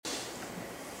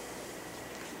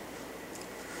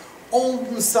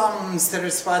Om Sam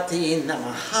Saraswati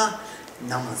Namaha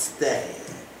Namaste.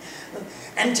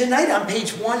 And tonight on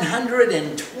page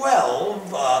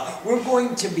 112, we're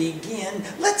going to begin.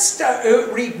 Let's start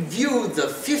review the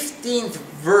 15th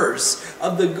verse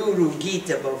of the Guru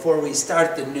Gita before we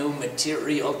start the new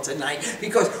material tonight,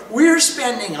 because we're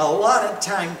spending a lot of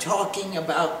time talking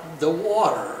about the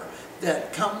water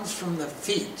that comes from the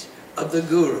feet of the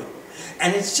Guru.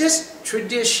 And it's just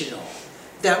traditional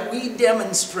that we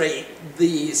demonstrate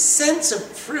the sense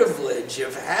of privilege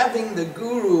of having the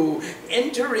Guru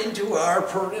enter into our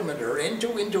perimeter,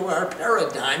 enter into our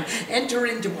paradigm, enter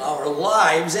into our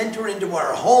lives, enter into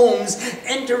our homes,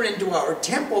 enter into our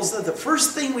temples. That the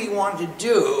first thing we want to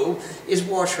do is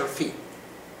wash our feet.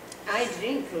 I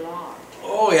drink a lot.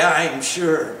 Oh yeah, I'm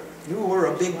sure. You were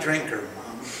a big drinker,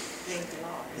 Mom. Drink a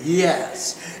lot.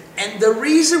 Yes. And the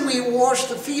reason we wash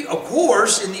the feet, of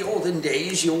course, in the olden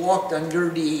days, you walked on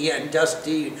dirty and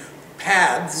dusty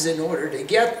paths in order to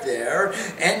get there,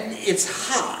 and it's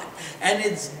hot, and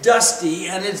it's dusty,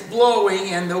 and it's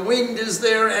blowing, and the wind is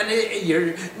there, and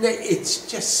it's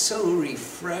just so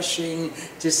refreshing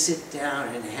to sit down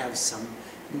and have some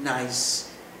nice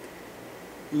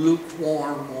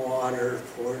lukewarm water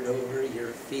poured over your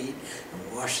feet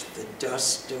and wash the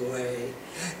dust away.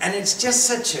 And it's just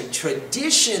such a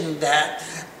tradition that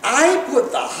I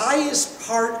put the highest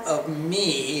part of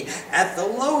me at the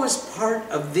lowest part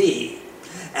of thee.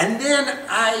 And then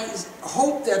I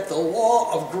hope that the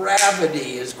law of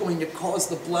gravity is going to cause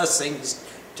the blessings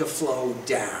to flow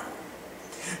down.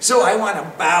 So I want to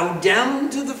bow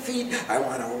down to the feet, I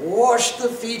want to wash the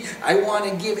feet, I want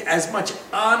to give as much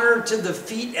honor to the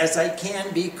feet as I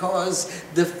can, because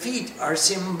the feet are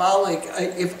symbolic.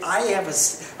 If I have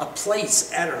a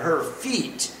place at her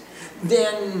feet,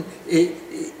 then it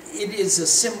is a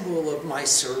symbol of my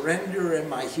surrender and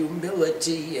my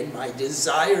humility and my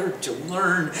desire to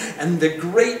learn, and the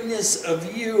greatness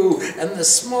of you and the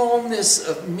smallness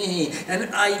of me. And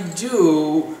I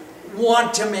do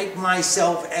want to make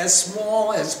myself as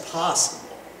small as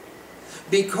possible,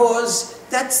 because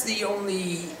that's the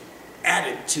only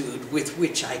attitude with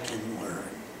which I can learn.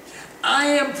 I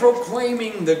am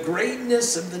proclaiming the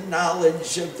greatness of the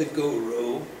knowledge of the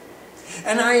Guru,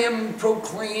 and I am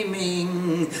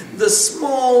proclaiming the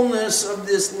smallness of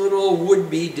this little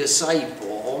would-be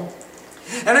disciple.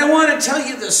 And I want to tell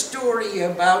you the story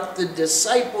about the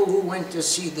disciple who went to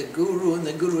see the Guru, and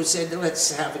the Guru said,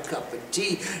 let's have a cup of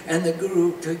tea. And the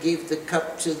Guru gave the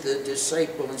cup to the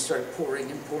disciple and started pouring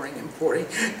and pouring and pouring.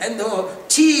 And the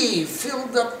tea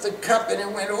filled up the cup, and it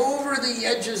went over the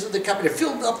edges of the cup, and it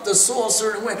filled up the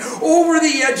saucer, and went over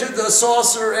the edge of the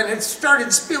saucer, and it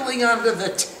started spilling onto the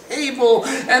table,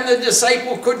 and the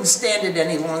disciple couldn't stand it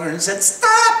any longer and said,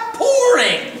 stop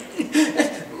pouring!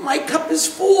 My cup is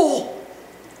full.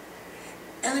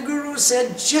 And the Guru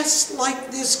said, just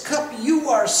like this cup, you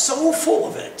are so full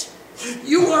of it.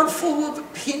 You are full of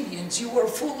opinions. You are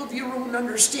full of your own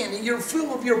understanding. You're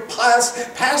full of your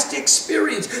past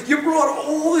experience. You brought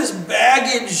all this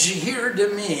baggage here to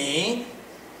me,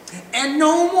 and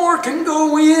no more can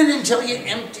go in until you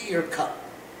empty your cup.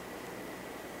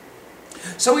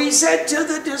 So he said to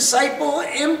the disciple,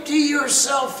 empty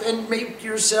yourself and make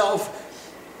yourself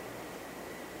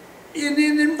in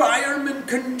an environment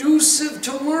conducive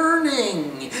to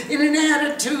learning, in an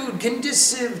attitude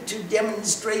conducive to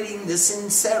demonstrating the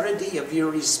sincerity of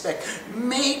your respect.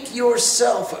 Make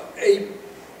yourself a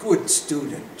good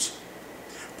student.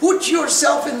 Put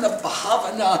yourself in the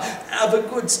bhavana of a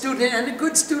good student. And a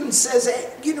good student says,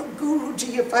 hey,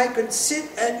 Guruji, if I could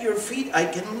sit at your feet, I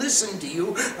can listen to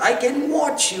you, I can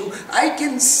watch you, I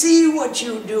can see what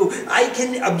you do, I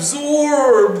can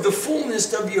absorb the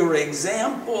fullness of your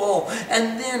example,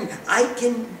 and then I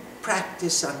can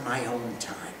practice on my own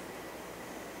time.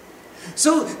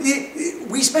 So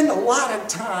we spend a lot of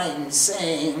time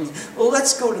saying, well,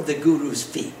 let's go to the Guru's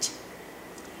feet.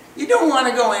 You don't want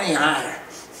to go any higher.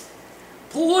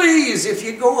 Please, if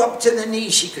you go up to the knee,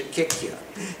 she could kick you.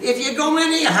 If you go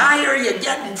any higher, you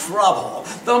get in trouble.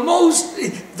 The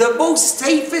most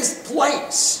safest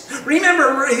place.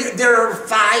 Remember, there are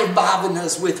 5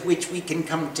 bhavanas with which we can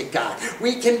come to God.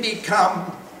 We can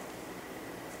become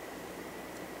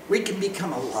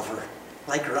a lover,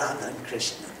 like Radha and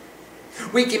Krishna.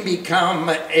 We can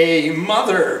become a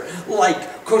mother,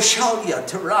 like Kaushalya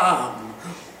to Ram.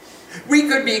 We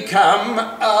could become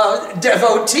a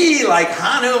devotee like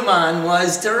Hanuman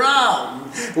was to Ram.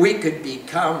 We could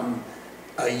become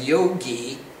a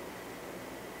yogi,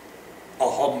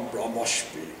 aham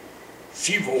brahmasmi,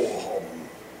 shivoham.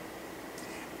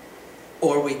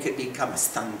 Or we could become a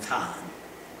santan.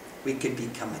 We could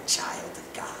become a child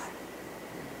of God.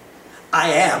 I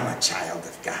am a child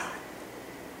of God.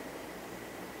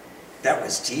 That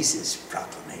was Jesus'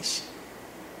 proclamation.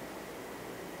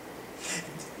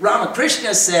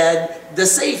 Ramakrishna said the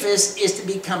safest is to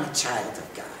become a child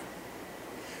of God.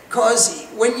 Because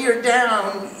when you're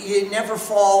down, you never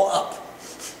fall up.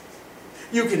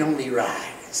 You can only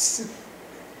rise.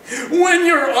 When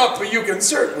you're up, you can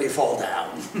certainly fall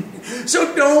down.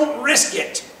 So don't risk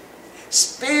it.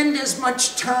 Spend as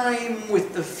much time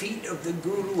with the feet of the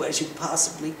Guru as you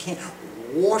possibly can.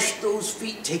 Wash those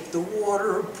feet, take the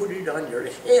water, put it on your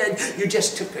head. You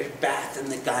just took a bath in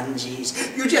the Ganges.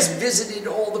 You just visited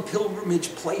all the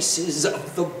pilgrimage places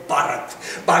of the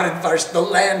Bharatvarsh, the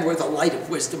land where the light of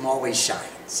wisdom always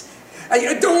shines.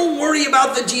 Don't worry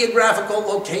about the geographical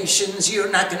locations. You're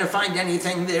not going to find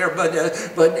anything there but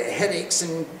headaches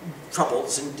and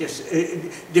troubles and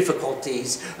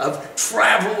difficulties of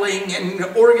traveling and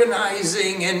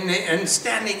organizing and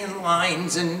standing in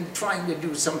lines and trying to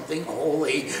do something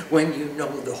holy when you know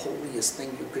the holiest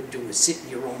thing you could do is sit in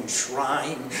your own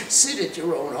shrine, sit at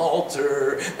your own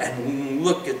altar and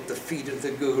look at the feet of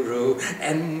the Guru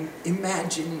and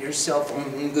imagine yourself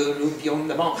Om Guru Bhyo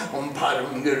Namah, Om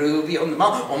Param Guru Bhyo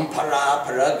Namah, Om Para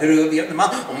Para Guru Bhyo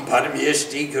Namah, Om Param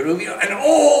Yashti Guru Bhyo, and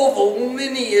all the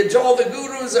lineage, all the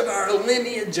Gurus of our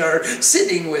lineage are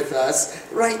sitting with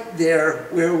us right there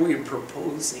where we're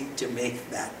proposing to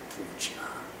make that puja.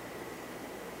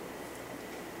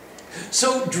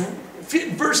 So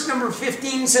verse number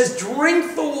 15 says,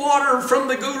 drink the water from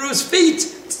the Guru's feet.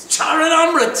 It's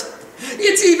Charanamrit.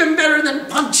 It's even better than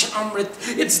Panch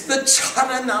Amrit. It's the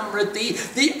Charanamrit,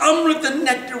 the Amrit, the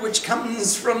nectar which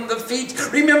comes from the feet.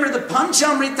 Remember, the Panch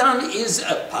Amritan is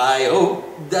Payo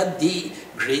Dadi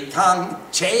Gritan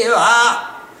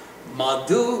Cheva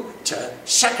Madhu cha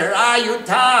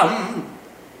Shakarayutam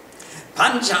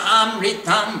Pancha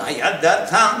Amritam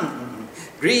Mayadatam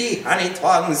Grihani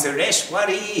Twang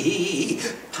Sureshwari.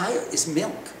 Payo is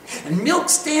milk. And milk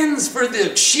stands for the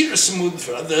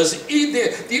Kshiramudra,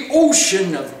 the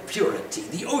ocean of purity,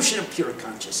 the ocean of pure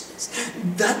consciousness.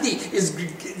 Dadi is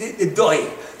doi,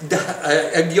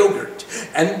 yogurt.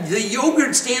 And the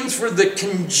yogurt stands for the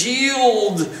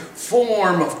congealed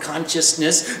form of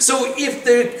consciousness. So if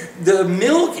the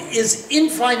milk is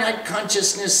infinite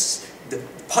consciousness, the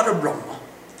Parabrahma,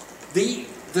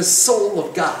 the soul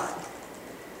of God,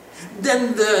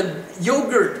 then the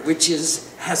yogurt, which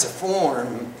has a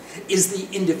form, is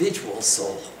the individual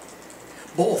soul.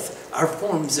 Both are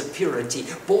forms of purity.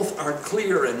 Both are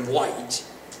clear and white.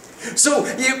 So,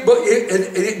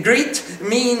 Grit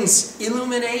means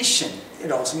illumination.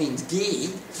 It also means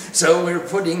ghee. So we're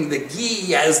putting the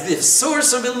ghee as the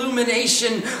source of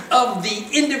illumination of the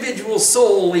individual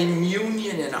soul in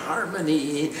union and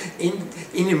harmony, in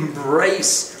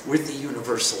embrace with the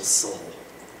universal soul.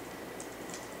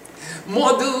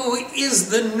 Madhu is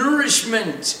the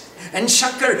nourishment, and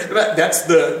shakar, that's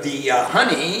the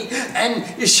honey, and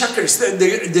shakar,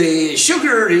 the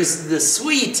sugar is the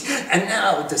sweet, and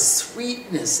now the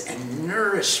sweetness and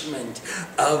nourishment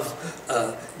of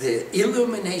the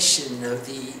illumination of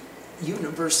the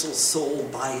universal soul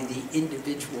by the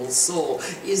individual soul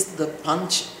is the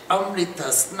Panch Amrita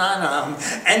Snanam.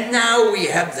 And now we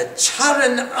have the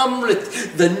Charan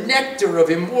Amrit, the nectar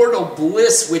of immortal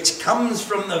bliss which comes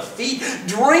from the feet.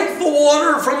 Drink the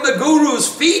water from the Guru's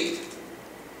feet.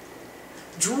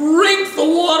 Drink the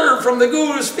water from the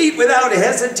Guru's feet without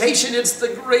hesitation. It's the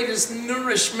greatest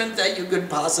nourishment that you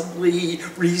could possibly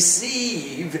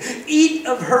receive. Eat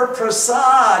of her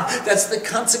prasad. That's the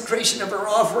consecration of her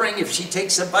offering. If she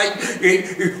takes a bite,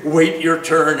 wait your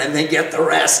turn and then get the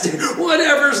rest.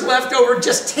 Whatever's left over,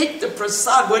 just take the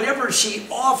prasad, whatever she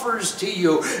offers to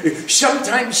you.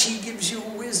 Sometimes she gives you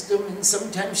wisdom, and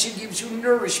sometimes she gives you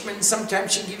nourishment.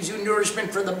 Sometimes she gives you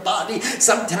nourishment for the body.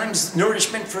 Sometimes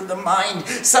nourishment for the mind.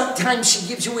 Sometimes she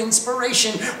gives you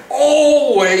inspiration.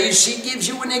 Always she gives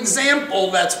you an example.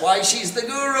 That's why she's the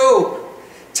Guru.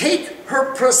 Take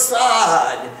her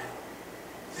prasad.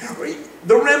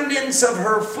 The remnants of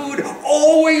her food.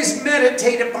 Always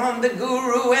meditate upon the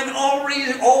Guru and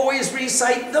always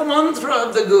recite the mantra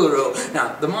of the Guru.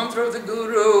 Now, the mantra of the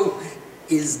Guru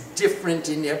is different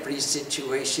in every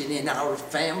situation. In our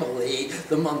family,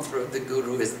 the mantra of the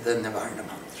Guru is the Navarna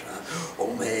mantra.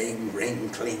 Om Eng Ring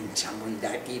Kling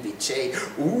Chamundaki Viche.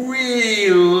 We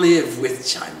live with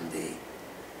Chandi.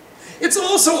 It's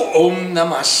also Om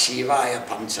Namah Shivaya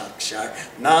Panchakshar.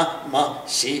 Namah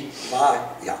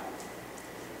Shivaya.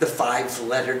 The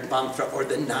 5-lettered mantra or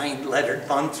the 9-lettered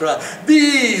mantra.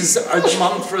 These are the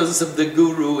mantras of the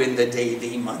Guru in the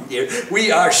Devi Mandir.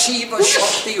 We are Shiva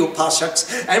Shakti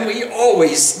Upashaks, and we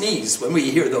always sneeze when we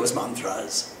hear those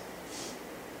mantras.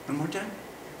 One more time?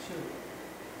 Sure.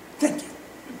 Thank you.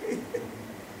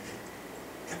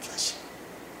 God bless you.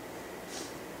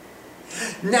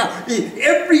 Now,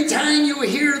 every time you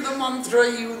hear the mantra,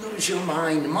 you lose your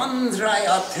mind.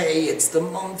 Mantrayate, it's the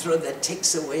mantra that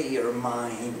takes away your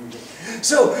mind.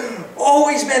 So,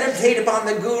 always meditate upon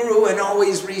the Guru and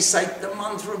always recite the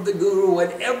mantra of the Guru.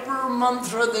 Whatever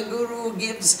mantra the Guru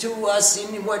gives to us,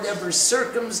 in whatever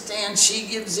circumstance she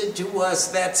gives it to us,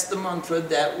 that's the mantra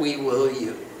that we will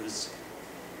use.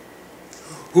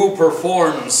 Who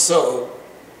performs so?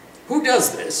 Who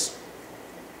does this?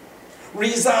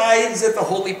 Resides at the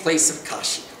holy place of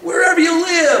Kashi. Wherever you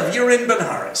live, you're in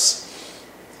Benares.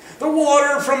 The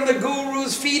water from the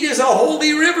Guru's feet is a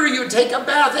holy river. You take a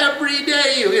bath every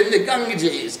day in the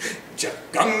Ganges.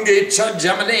 Gange cha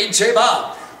Jamane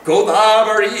cheba,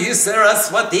 Godavari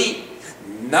Saraswati,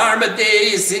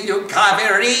 Narmade Sindhu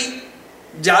Kaveri,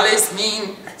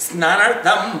 Jalismin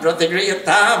Snanartham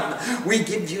Pratigriyatam. We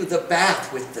give you the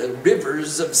bath with the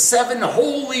rivers of 7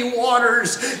 holy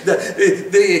waters.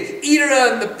 The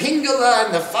Ira and the Pingala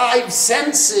and the 5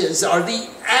 senses are the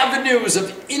avenues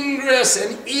of ingress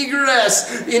and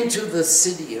egress into the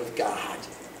city of God.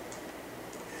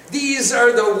 These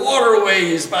are the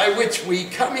waterways by which we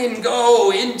come and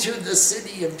go into the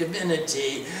city of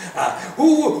divinity.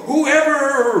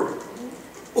 Whoever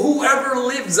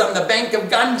lives on the bank of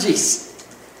Ganges,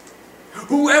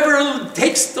 whoever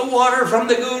takes the water from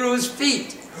the Guru's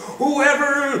feet,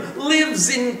 whoever lives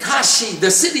in Kashi, the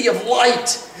city of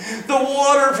light, the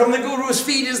water from the Guru's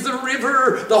feet is the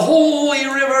river, the holy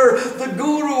river. The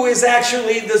Guru is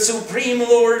actually the Supreme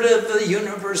Lord of the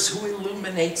universe who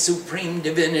illuminates supreme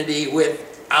divinity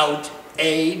without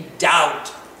a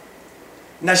doubt.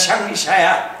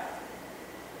 Nashangishaya.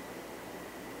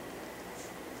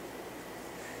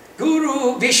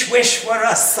 Guru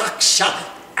Vishweshwara Saksha.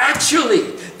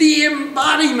 Actually, the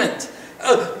embodiment.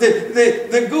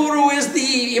 The Guru is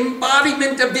the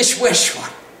embodiment of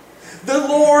Vishweshwara, the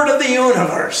Lord of the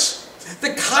universe,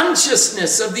 the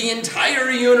consciousness of the entire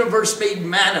universe made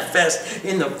manifest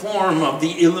in the form of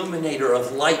the illuminator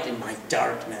of light in my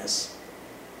darkness.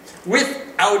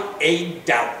 Without a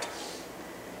doubt.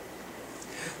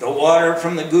 The water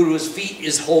from the Guru's feet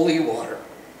is holy water.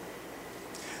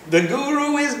 The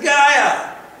Guru is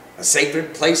Gaya, a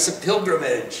sacred place of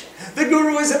pilgrimage. The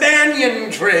Guru is a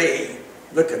banyan tree.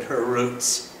 Look at her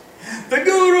roots. The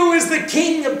Guru is the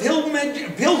king of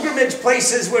pilgrimage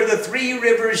places where the 3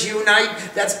 rivers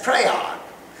unite. That's Prayag,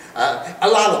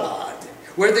 Allahabad,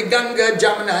 where the Ganga,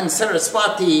 Jamuna, and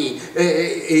Saraswati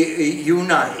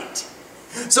unite.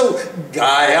 So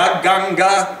Gaya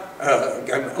Ganga,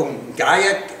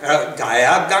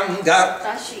 Gaya Ganga,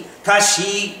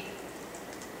 Kashi,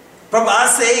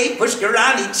 Pravase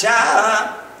Pushkarani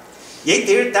Cha,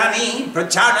 Yetirtani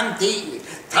Pracharanti,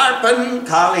 Tarpan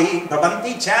Kali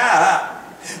Bhavanti Cha.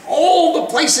 All the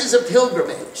places of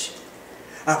pilgrimage.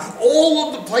 All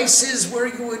of the places where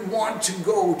you would want to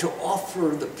go to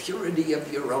offer the purity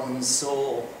of your own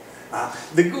soul.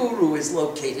 The Guru is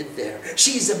located there.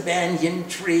 She's a banyan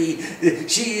tree.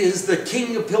 She is the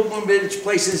king of pilgrimage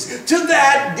places. To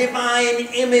that divine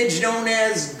image known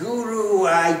as Guru,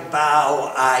 I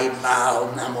bow,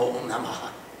 Namo Namaha.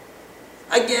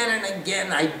 Again and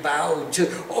again I bow to...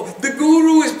 Oh, the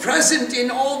Guru is present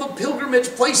in all the pilgrimage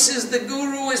places. The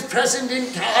Guru is present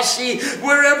in Kashi.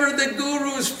 Wherever the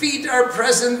Guru's feet are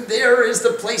present, there is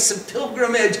the place of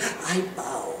pilgrimage. I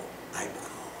bow.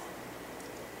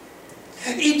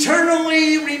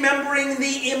 Eternally remembering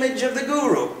the image of the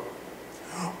Guru.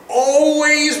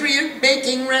 Always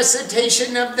making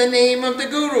recitation of the name of the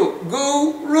Guru.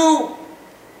 Guru.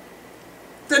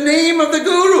 The name of the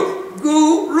Guru.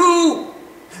 Guru.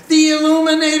 The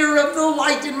illuminator of the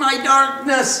light in my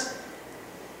darkness.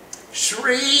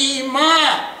 Shri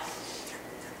Ma.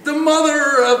 The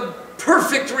mother of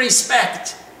perfect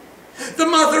respect. The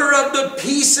mother of the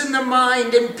peace in the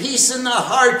mind and peace in the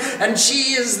heart. And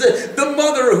she is the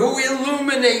mother who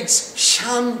illuminates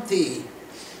Shanti.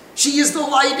 She is the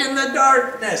light in the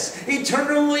darkness,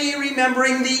 eternally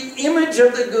remembering the image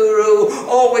of the Guru,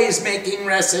 always making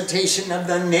recitation of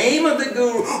the name of the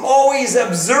Guru, always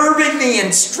observing the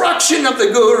instruction of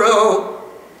the Guru,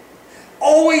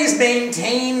 always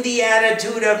maintain the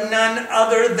attitude of none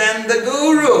other than the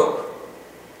Guru.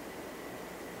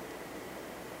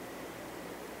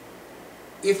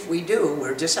 If we do,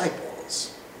 we're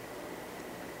disciples.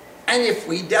 And if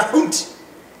we don't,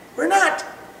 we're not.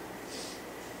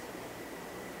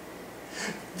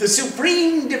 The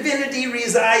supreme divinity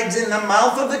resides in the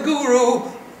mouth of the Guru,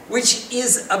 which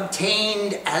is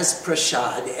obtained as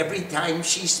prasad every time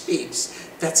she speaks.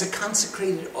 That's a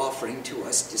consecrated offering to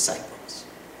us disciples.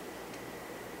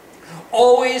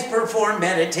 Always perform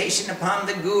meditation upon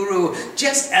the Guru,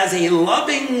 just as a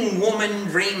loving woman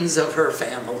dreams of her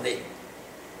family.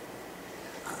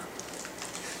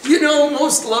 You know,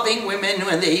 most loving women,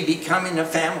 when they become in a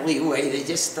family way, they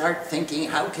just start thinking,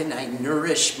 how can I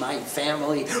nourish my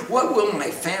family? What will my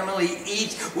family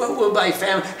eat? What will my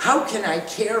family, how can I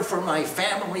care for my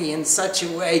family in such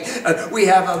a way? We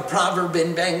have a proverb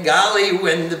in Bengali,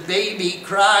 when the baby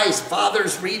cries,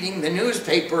 father's reading the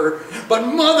newspaper, but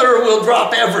mother will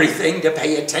drop everything to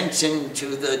pay attention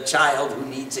to the child who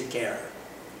needs a care.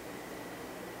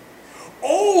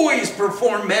 Always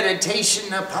perform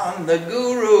meditation upon the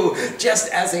Guru,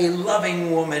 just as a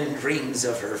loving woman dreams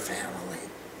of her family.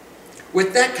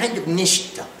 With that kind of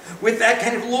nishtha, with that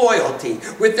kind of loyalty,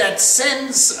 with that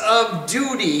sense of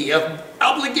duty, of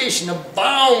obligation, of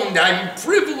bound, I'm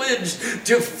privileged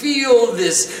to feel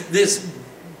this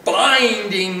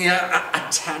binding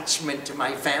attachment to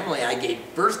my family. I gave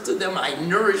birth to them, I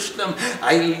nourished them,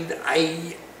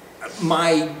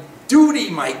 my duty,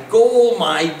 my goal,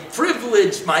 my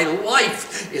privilege, my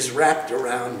life is wrapped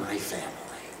around my family.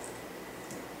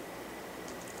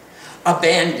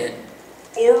 Abandon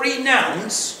or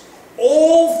renounce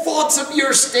all thoughts of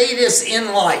your status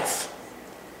in life,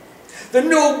 the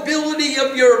nobility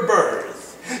of your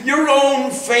birth, your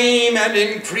own fame and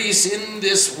increase in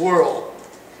this world.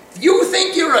 If you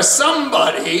think you're a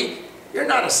somebody, you're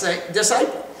not a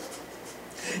disciple.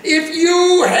 If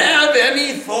you have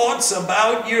any thoughts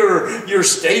about your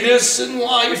status in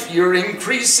life, your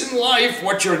increase in life,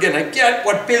 what you're going to get,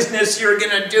 what business you're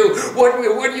going to do, what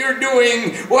you're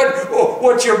doing,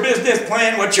 what's your business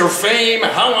plan, what's your fame,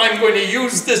 how I'm going to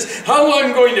use this, how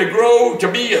I'm going to grow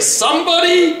to be a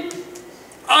somebody,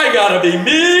 I got to be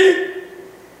me.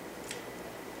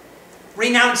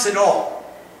 Renounce it all.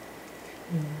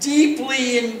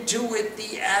 Deeply intuit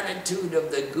the attitude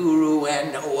of the Guru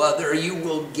and no other. You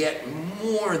will get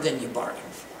more than you bargained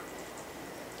for.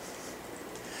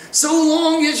 So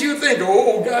long as you think,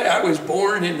 oh, guy, I was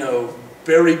born in a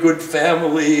very good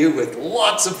family with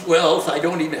lots of wealth. I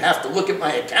don't even have to look at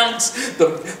my accounts.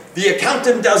 The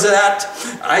accountant does that.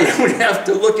 I don't have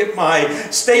to look at my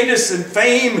status and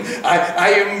fame.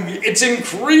 It's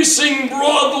increasing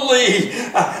broadly.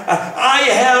 I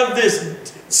have this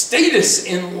status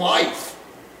in life.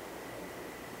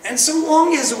 And so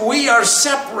long as we are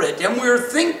separate and we're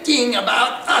thinking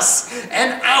about us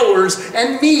and ours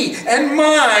and me and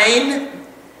mine,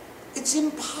 it's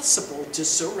impossible to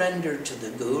surrender to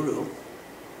the Guru.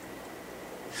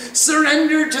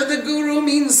 Surrender to the Guru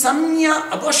means samya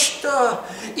avastha,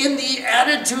 in the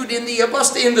attitude, in the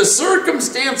avastha, in the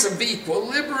circumstance of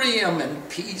equilibrium and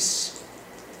peace.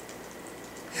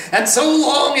 And so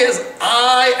long as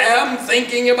I am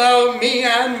thinking about me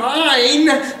and mine,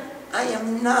 I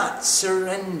am not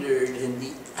surrendered in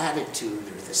the attitude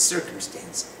or the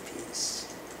circumstance of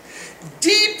peace.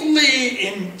 Deeply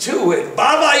intuit,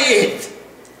 bhavayit,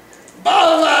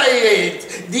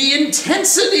 the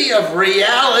intensity of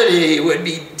reality would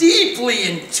be deeply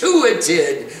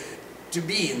intuited to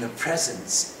be in the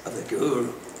presence of the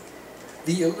Guru,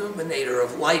 the illuminator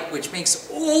of light, which makes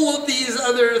all of these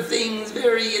other things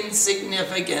very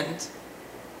insignificant.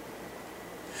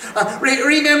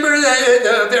 Remember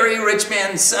the very rich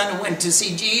man's son who went to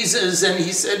see Jesus, and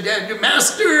he said,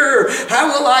 Master, how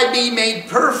will I be made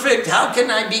perfect? How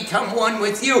can I become one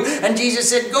with you? And Jesus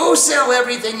said, go sell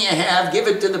everything you have, give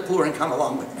it to the poor, and come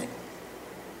along with me.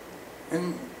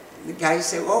 And the guy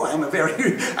said, oh, I'm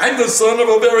the son of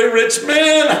a very rich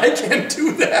man. I can't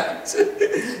do that.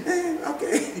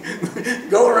 Okay,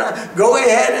 go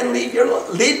ahead and live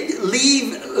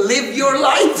your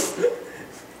life.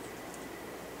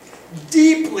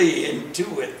 Deeply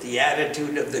intuit the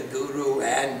attitude of the Guru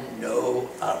and no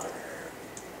other.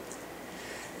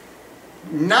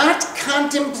 Not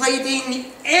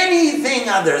contemplating anything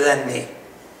other than me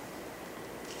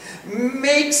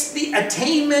makes the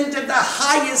attainment of the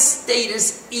highest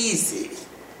status easy.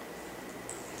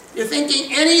 You're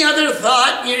thinking any other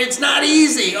thought, it's not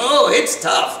easy. Oh, it's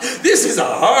tough. This is a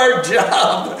hard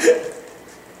job.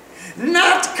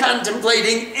 Not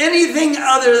contemplating anything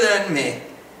other than me,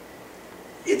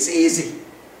 it's easy.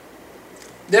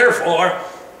 Therefore,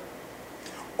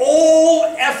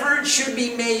 all effort should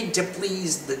be made to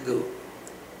please the Guru.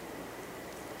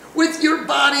 With your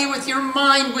body, with your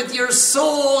mind, with your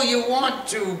soul, you want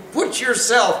to put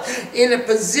yourself in a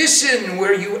position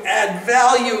where you add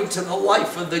value to the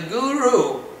life of the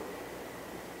Guru.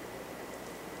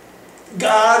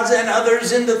 Gods and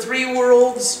others in the three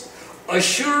worlds,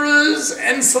 Asuras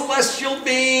and celestial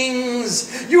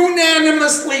beings,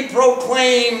 unanimously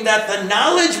proclaim that the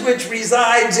knowledge which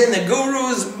resides in the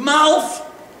Guru's mouth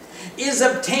is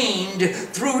obtained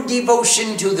through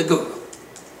devotion to the Guru.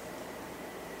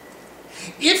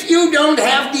 If you don't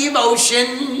have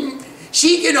devotion,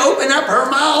 she can open up her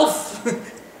mouth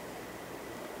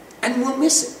and we'll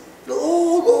miss it. It'll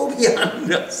all go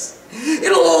beyond us.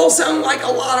 It'll all sound like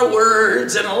a lot of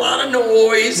words and a lot of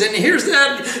noise, and here's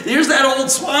that old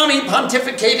Swami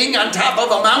pontificating on top of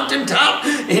a mountaintop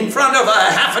in front of a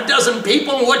half a dozen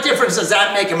people. What difference does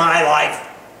that make in my life?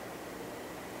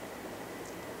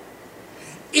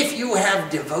 If you have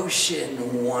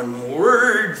devotion, one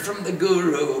word from the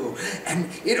Guru, and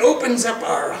it opens up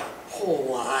our whole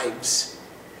lives.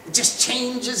 It just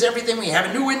changes everything. We have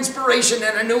a new inspiration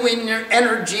and a new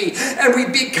energy, and we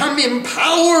become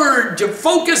empowered to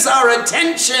focus our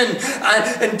attention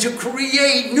and to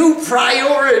create new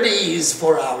priorities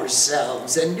for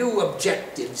ourselves and new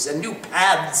objectives and new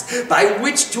paths by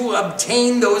which to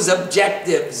obtain those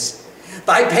objectives.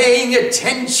 By paying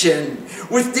attention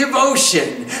with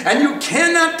devotion. And you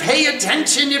cannot pay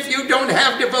attention if you don't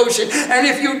have devotion. And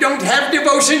if you don't have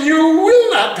devotion, you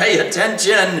will not pay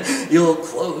attention. You'll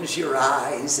close your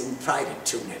eyes and try to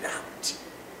tune it out.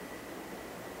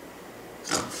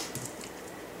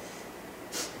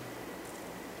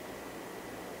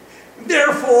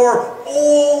 Therefore,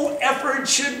 all effort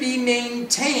should be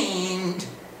maintained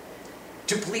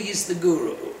to please the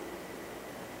Guru.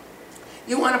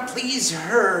 You want to please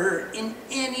her in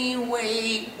any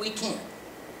way we can.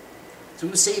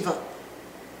 Through seva,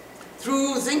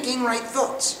 through thinking right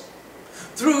thoughts,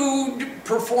 through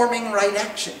performing right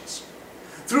actions,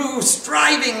 through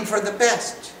striving for the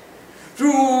best,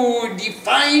 through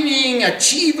defining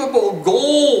achievable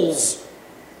goals,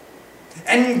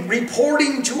 and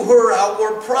reporting to her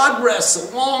our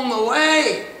progress along the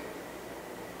way.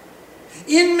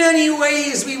 In many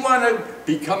ways, we want to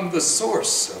become the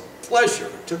source of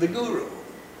pleasure to the Guru.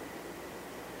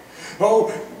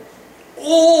 Oh,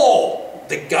 all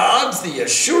the gods, the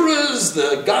Asuras,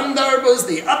 the Gandharvas,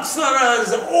 the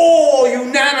Apsaras, all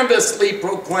unanimously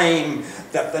proclaim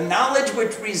that the knowledge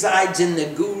which resides in the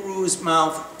Guru's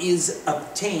mouth is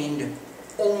obtained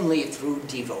only through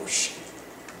devotion.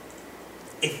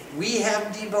 If we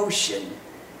have devotion,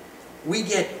 we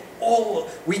get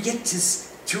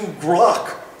to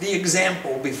grok the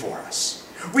example before us.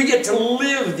 We get to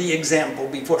live the example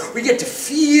before. We get to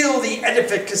feel the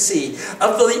efficacy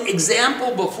of the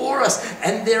example before us,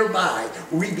 and thereby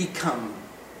we become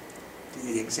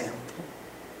the example.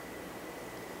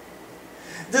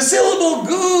 The syllable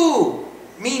gu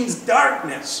means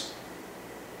darkness.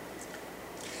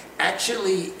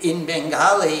 Actually, in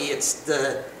Bengali, it's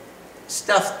the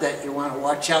stuff that you want to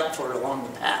watch out for along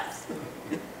the path.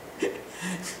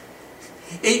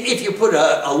 If you put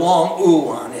a long U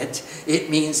on it, it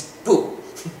means poo.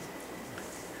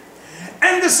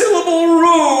 And the syllable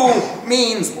ru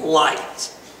means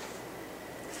light.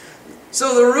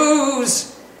 So the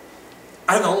rus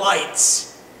are the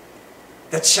lights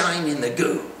that shine in the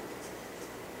gu,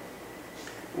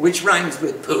 which rhymes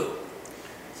with poo.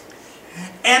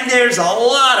 And there's a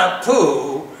lot of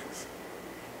poo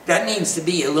that needs to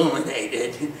be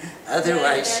illuminated.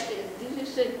 Otherwise... This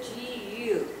is a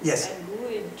G-U. Yes. And gu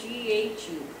is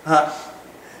G-H-U.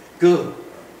 Gu.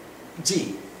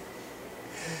 G.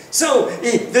 So,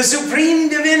 the supreme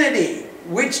divinity,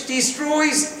 which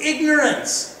destroys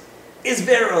ignorance, is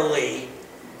verily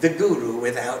the Guru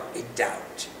without a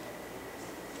doubt.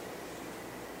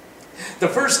 The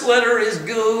first letter is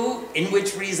Gu, in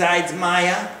which resides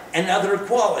Maya and other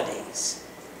qualities.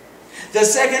 The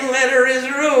second letter is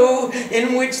Ru,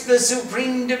 in which the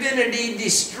supreme divinity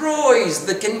destroys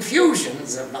the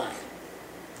confusions of Maya.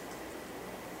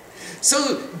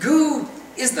 So Gu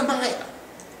is the Maya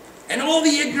and all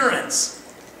the ignorance,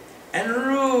 and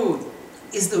Ru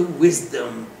is the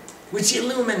wisdom which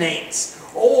illuminates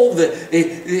all the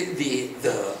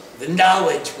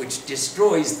knowledge which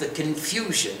destroys the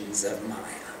confusions of Maya.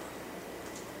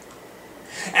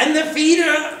 And the feet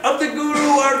of the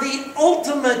Guru are the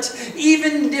ultimate,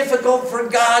 even difficult for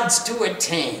gods to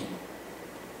attain.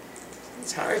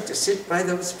 It's hard to sit by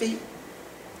those feet.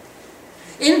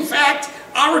 In fact,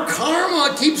 our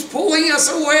karma keeps pulling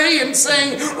us away and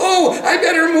saying, oh, I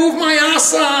better move my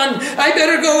asan. I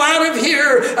better go out of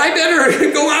here. I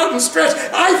better go out and stretch.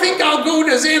 I think I'll go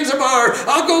to Zanzibar.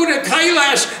 I'll go to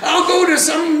Kailash. I'll go to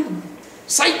some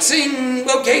sightseeing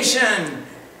location.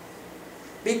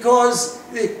 Because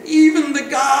even the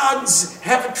gods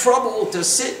have trouble to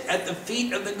sit at the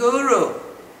feet of the Guru.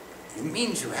 It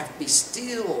means you have to be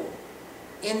still,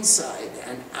 inside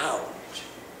and out.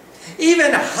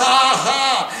 Even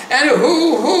ha-ha and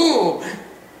hoo-hoo.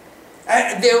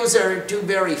 Those are two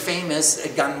very famous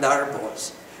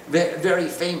Gandharvas. very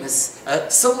famous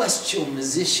celestial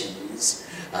musicians.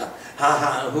 Ha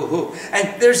ha hoo hoo.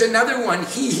 And there's another one,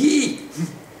 hee hee.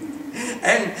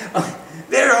 And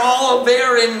they're all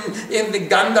there in the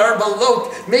Gandharva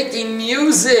Lok making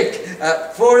music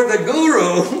for the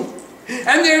Guru.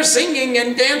 And they're singing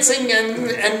and dancing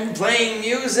and playing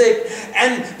music.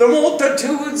 And the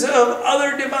multitudes of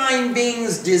other divine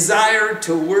beings desire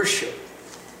to worship.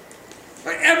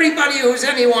 Everybody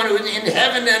anyone who's in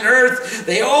heaven and earth,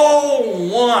 they all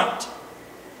want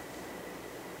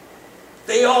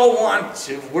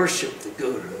to worship the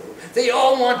Guru. They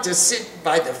all want to sit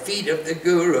by the feet of the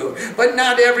Guru, but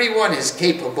not everyone is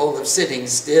capable of sitting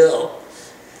still.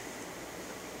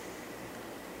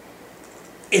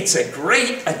 It's a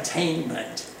great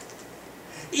attainment,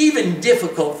 even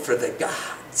difficult for the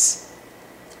gods.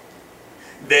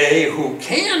 They who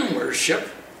can worship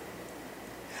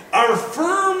are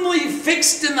firmly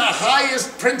fixed in the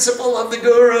highest principle of the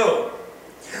Guru,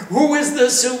 who is the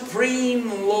supreme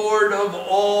Lord of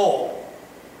all.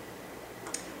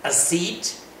 A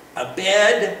seat, a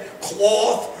bed,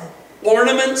 cloth,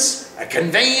 ornaments, a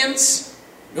conveyance,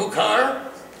 new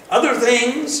car, other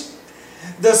things.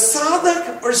 The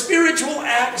sadhak or spiritual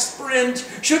aspirant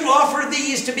should offer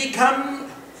these to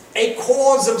become a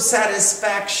cause of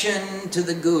satisfaction to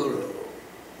the Guru.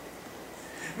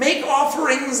 Make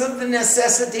offerings of the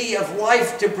necessity of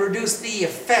life to produce the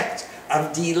effect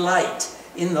of delight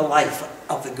in the life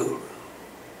of the Guru.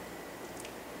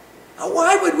 Now,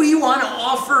 why would we want to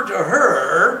offer to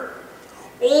her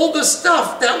all the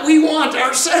stuff that we want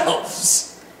ourselves?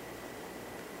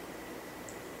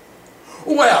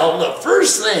 Well, the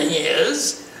first thing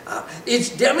is,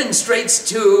 it demonstrates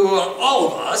to all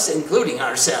of us, including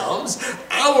ourselves,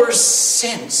 our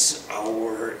sense,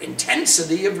 our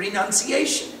intensity of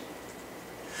renunciation.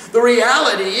 The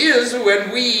reality is,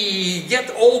 when we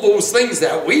get all those things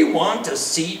that we want, a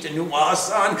seat, a new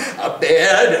asan, a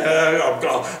bed,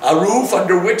 a roof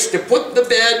under which to put the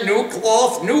bed, new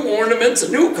cloth, new ornaments,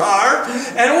 a new car,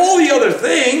 and all the other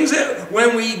things,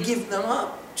 when we give them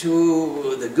up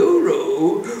to the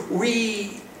Guru,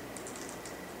 we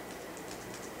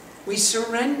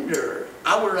surrender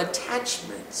our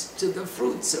attachments to the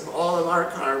fruits of all of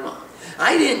our karma.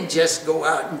 I didn't just go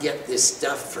out and get this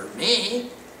stuff for me.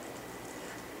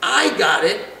 I got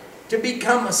it to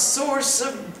become a source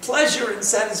of pleasure and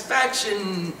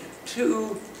satisfaction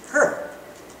to her.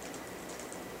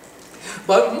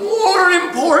 But more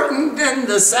important than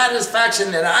the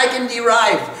satisfaction that I can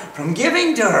derive from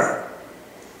giving to her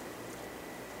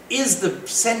is the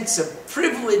sense of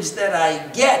privilege that I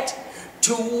get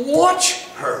to watch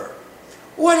her.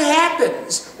 What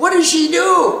happens? What does she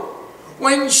do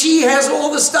when she has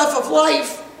all the stuff of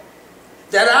life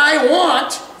that I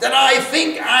want, that I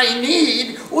think I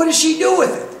need? What does she do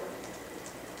with it?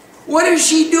 What does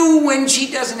she do when she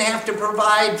doesn't have to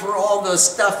provide for all the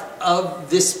stuff of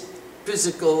this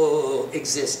physical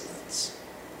existence?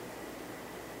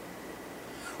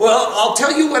 Well, I'll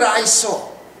tell you what I saw.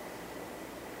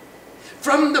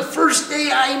 From the first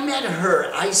day I met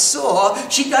her, I saw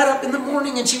she got up in the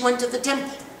morning and she went to the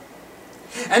temple.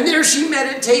 And there she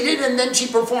meditated, and then she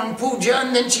performed puja,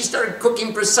 and then she started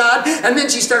cooking prasad, and then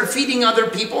she started feeding other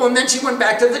people, and then she went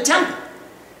back to the temple.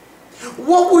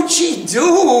 What would she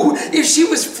do if she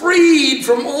was freed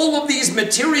from all of these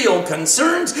material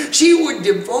concerns? She would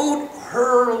devote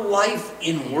her life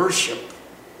in worship.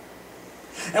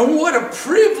 And what a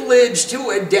privilege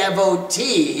to a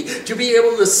devotee to be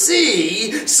able to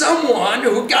see someone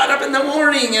who got up in the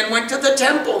morning and went to the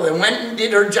temple and went and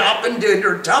did her jop and did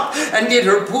her tap and did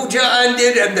her puja and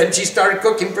then she started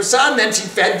cooking prasad, and then she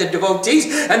fed the devotees,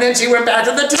 and then she went back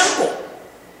to the temple.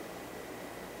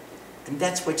 And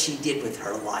that's what she did with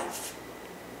her life.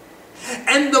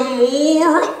 And the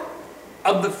more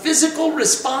of the physical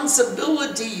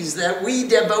responsibilities that we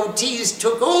devotees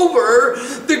took over,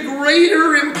 the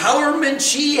greater empowerment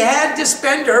she had to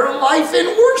spend her life in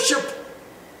worship.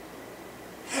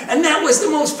 And that was the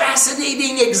most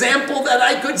fascinating example that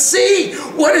I could see.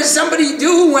 What does somebody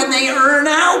do when they earn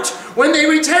out? When they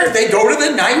retire? They go to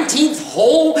the 19th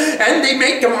hole and they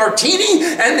make a martini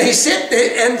and they sit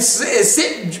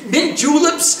mint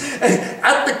juleps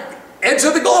at the edge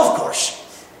of the golf course.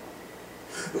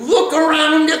 Look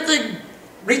around at the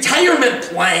retirement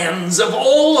plans of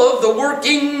all of the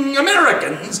working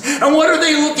Americans, and what are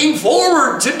they looking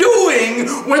forward to doing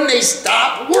when they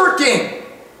stop working?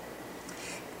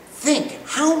 Think,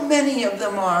 how many of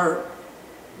them are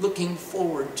looking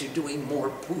forward to doing more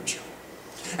puja?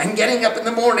 and getting up in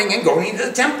the morning and going to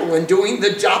the temple and doing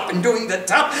the jop and doing the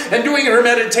tap and doing her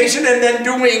meditation and then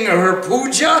doing her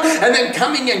puja and then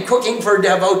coming and cooking for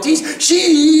devotees.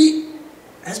 She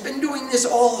has been doing this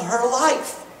all her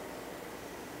life.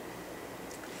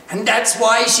 And that's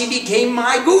why she became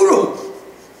my guru.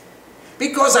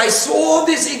 Because I saw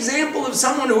this example of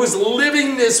someone who was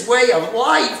living this way of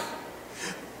life.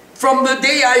 From the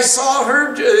day I saw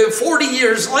her 40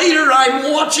 years later,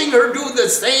 I'm watching her do the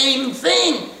same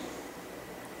thing.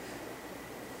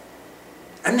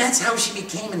 And that's how she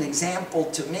became an example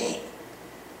to me.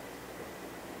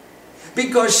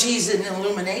 Because she's an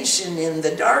illumination in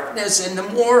the darkness, and the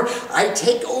more I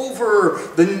take over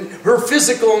her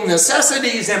physical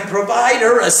necessities and provide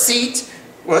her a seat,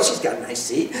 well, she's got a nice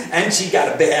seat, and she's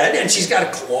got a bed, and she's got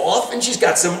a cloth, and she's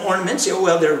got some ornaments.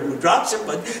 Well, they're drops,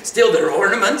 but still they're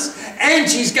ornaments. And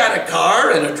she's got a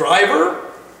car and a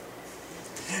driver,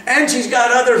 and she's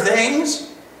got other things.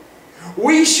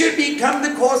 We should become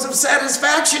the cause of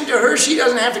satisfaction to her. She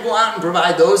doesn't have to go out and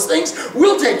provide those things.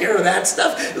 We'll take care of that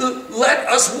stuff. Let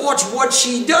us watch what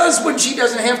she does when she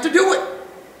doesn't have to do it.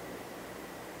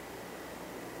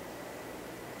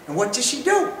 And what does she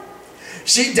do?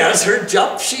 She does her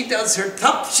jap, she does her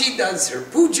tap, she does her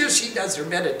puja, she does her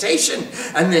meditation,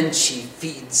 and then she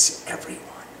feeds everyone.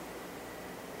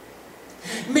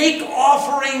 Make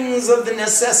offerings of the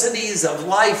necessities of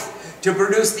life to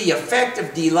produce the effect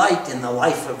of delight in the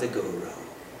life of the guru.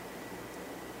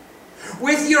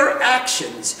 With your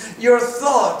actions, your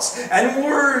thoughts, and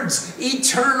words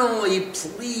eternally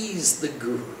please the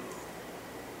guru.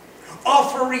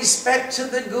 Offer respect to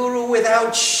the guru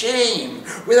without shame,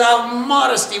 without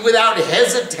modesty, without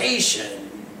hesitation.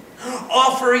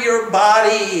 Offer your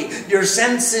body, your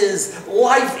senses,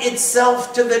 life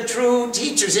itself to the true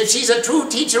teachers. If she's a true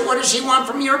teacher, what does she want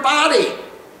from your body?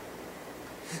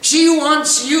 She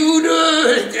wants you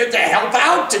to help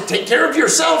out, to take care of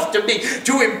yourself,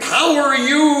 to empower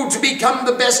you to become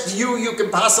the best you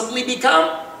can possibly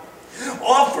become.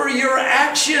 Offer your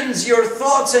actions, your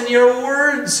thoughts, and your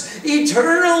words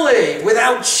eternally,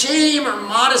 without shame or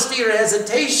modesty or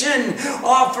hesitation.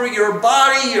 Offer your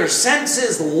body, your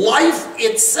senses, life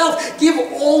itself. Give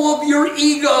all of your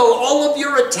ego, all of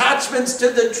your attachments to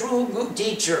the true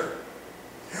teacher.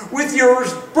 With your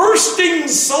bursting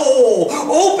soul,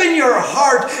 open your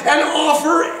heart and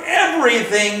offer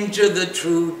everything to the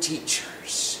true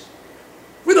teachers.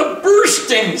 With a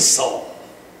bursting soul.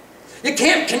 You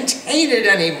can't contain it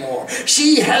anymore.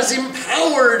 She has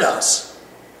empowered us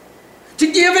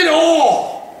to give it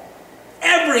all.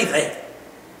 Everything.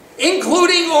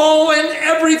 Including all and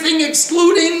everything,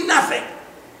 excluding nothing.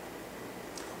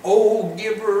 O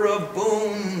giver of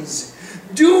boons,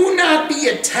 do not be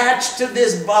attached to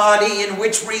this body in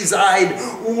which reside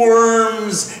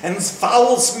worms and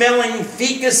foul-smelling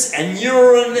fecus and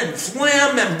urine and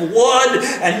phlegm and blood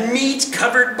and meat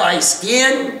covered by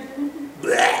skin.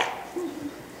 Blah.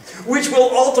 Which will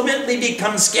ultimately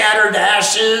become scattered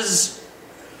ashes.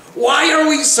 Why are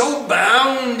we so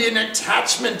bound in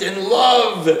attachment and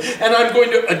love? And I'm going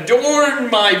to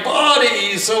adorn my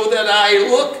body so that I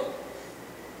look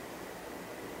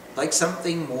like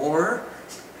something more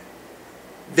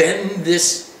than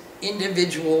this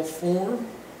individual form.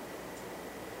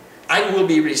 I will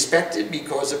be respected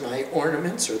because of my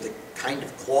ornaments or the kind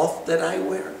of cloth that I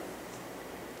wear.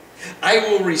 I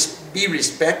will be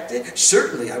respected.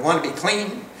 Certainly I want to be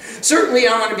clean. Certainly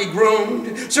I want to be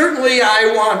groomed. Certainly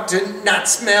I want to not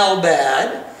smell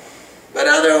bad. But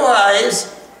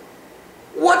otherwise,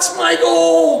 what's my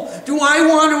goal? Do I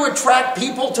want to attract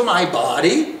people to my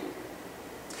body?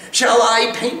 Shall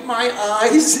I paint my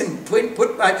eyes and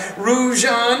put my rouge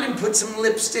on and put some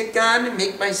lipstick on and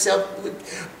make myself look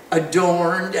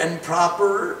adorned and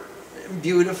proper and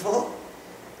beautiful?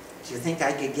 Do you think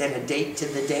I could get a date to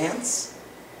the dance?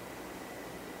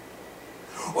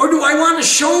 Or do I want to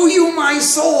show you my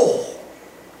soul?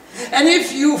 And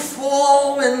if you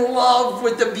fall in love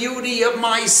with the beauty of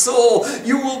my soul,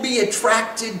 you will be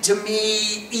attracted to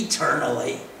me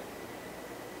eternally.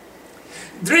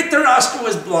 Dhritarashtra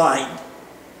was blind.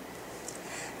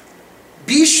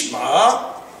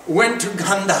 Bhishma went to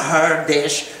Gandhar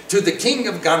Desh, to the king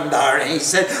of Gandhar, and he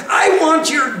said, I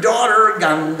want your daughter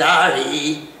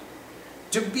Gandhari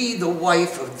to be the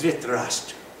wife of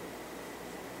Dhritarashtra.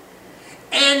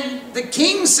 And the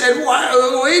king said,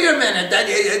 wait a minute,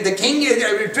 the king,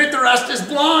 Dhritarashtra is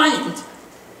blind.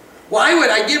 Why would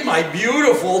I give my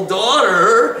beautiful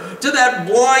daughter to that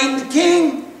blind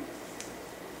king?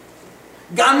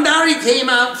 Gandhari came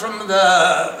out from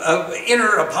the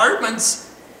inner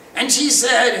apartments and she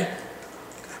said,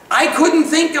 I couldn't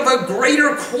think of a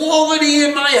greater quality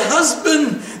in my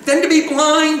husband than to be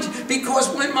blind,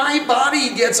 because when my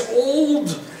body gets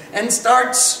old and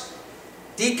starts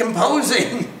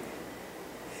decomposing,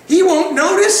 he won't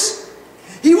notice.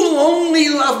 He will only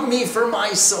love me for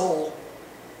my soul.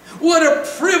 What a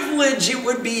privilege it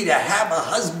would be to have a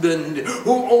husband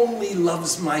who only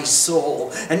loves my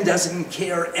soul and doesn't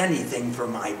care anything for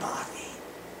my body.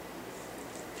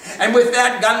 And with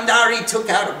that, Gandhari took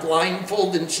out a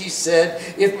blindfold and she said,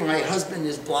 if my husband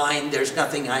is blind, there's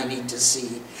nothing I need to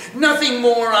see. Nothing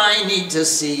more I need to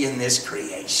see in this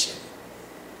creation.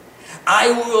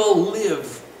 I will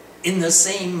live in the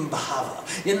same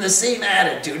bhava, in the same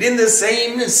attitude, in the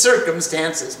same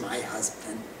circumstance as my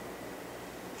husband.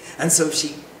 And so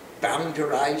she bound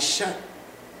her eyes shut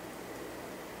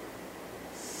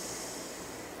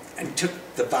and took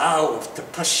the vow of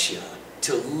tapasya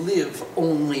to live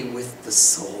only with the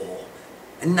soul,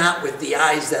 and not with the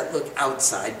eyes that look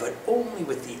outside, but only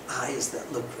with the eyes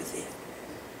that look within.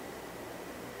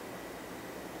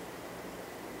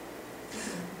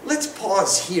 Let's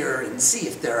pause here and see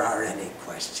if there are any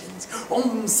questions.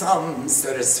 Om Sam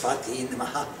Saraswati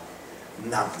Namaha.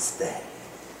 Namaste.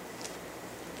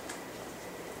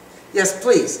 Yes,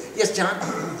 please. Yes, John?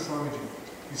 Swamiji,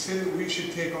 you say that we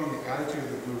should take on the attitude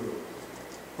of the Guru,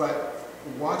 but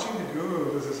watching the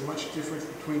Guru, there's as much difference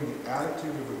between the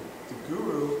attitude of the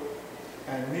Guru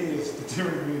and me as the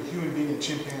difference between a human being and a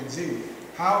chimpanzee.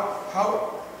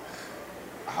 How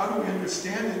do we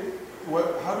understand it?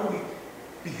 How do we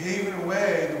behave in a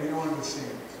way that we don't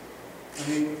understand? I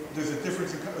mean, there's a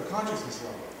difference in consciousness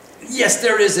level. Yes,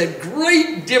 there is a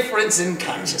great difference in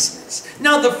consciousness.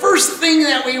 Now, the first thing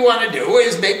that we want to do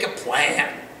is make a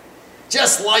plan.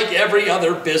 Just like every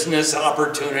other business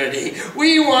opportunity,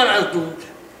 we want to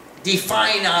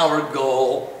define our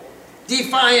goal,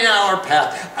 define our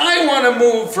path. I want to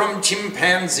move from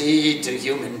chimpanzee to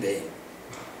human being.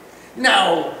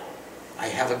 Now, I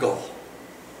have a goal.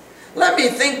 Let me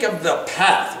think of the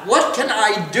path. What can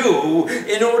I do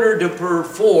in order to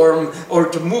perform or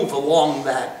to move along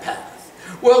that path?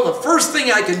 Well, the first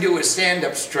thing I can do is stand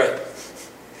up straight.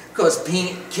 Because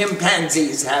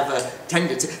chimpanzees have a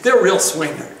tendency, they're real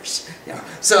swingers.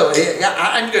 So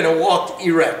I'm going to walk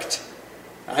erect.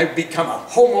 I become a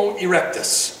Homo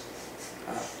erectus.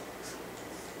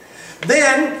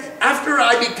 Then, after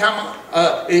I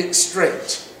become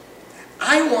straight,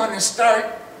 I want to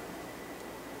start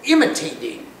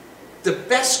imitating the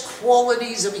best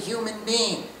qualities of a human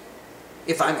being.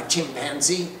 If I'm a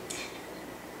chimpanzee,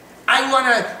 I want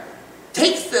to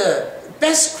take the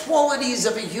best qualities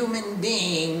of a human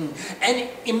being and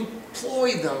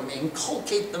employ them,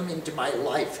 inculcate them into my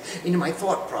life, into my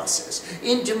thought process,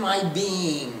 into my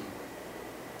being.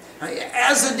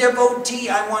 As a devotee,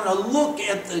 I want to look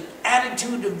at the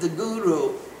attitude of the Guru.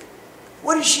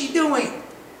 What is she doing?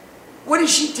 What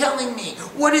is she telling me?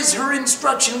 What is her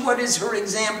instruction? What is her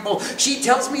example? She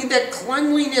tells me that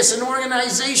cleanliness and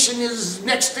organization is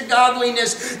next to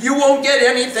godliness. You won't get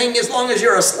anything as long as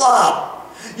you're a slob.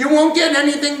 You won't get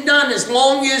anything done as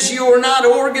long as you're not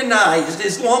organized,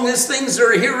 as long as things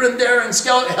are here and there and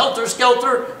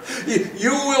helter-skelter.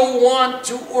 You will want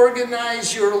to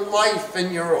organize your life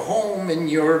and your home and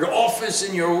your office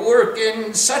and your work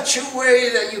in such a way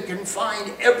that you can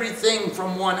find everything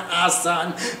from one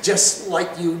asan, just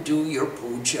like you do your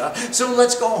puja. So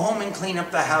let's go home and clean up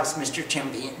the house, Mr.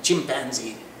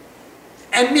 Chimpanzee.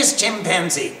 And Miss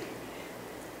Chimpanzee.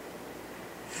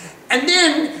 And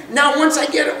then, now once I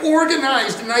get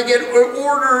organized and I get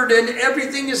ordered and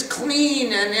everything is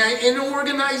clean and in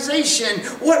organization,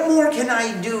 what more can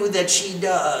I do that she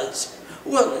does?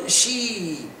 Well,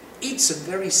 she eats a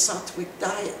very sattvic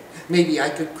diet. Maybe I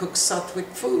could cook sattvic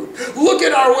food. Look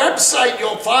at our website.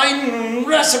 You'll find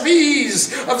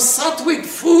recipes of sattvic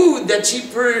food that she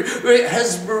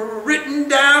has written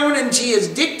down and she has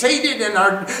dictated and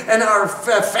our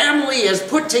family has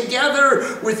put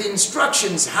together with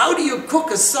instructions. How do you cook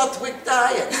a sattvic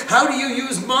diet? How do you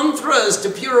use mantras to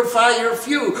purify your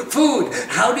food?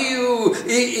 How do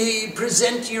you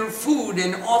present your food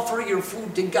and offer your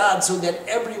food to God so that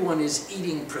everyone is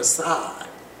eating prasad?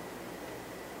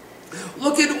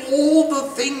 Look at all the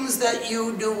things that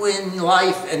you do in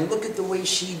life and look at the way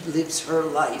she lives her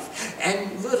life.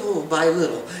 And little by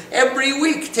little, every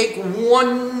week take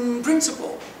one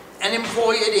principle and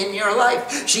employ it in your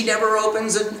life. She never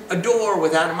opens a door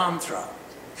without a mantra.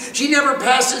 She never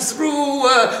passes through,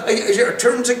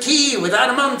 turns a key without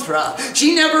a mantra.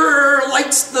 She never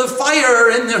lights the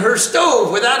fire in her stove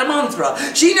without a mantra.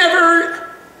 She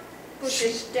never puts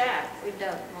a staff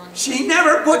without mantra. She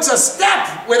never puts a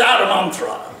step without a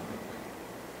mantra.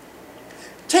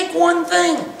 Take one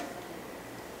thing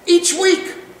each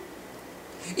week.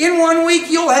 In 1 week,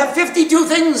 you'll have 52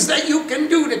 things that you can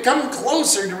do to come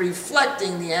closer to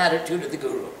reflecting the attitude of the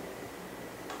Guru.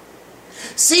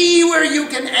 See where you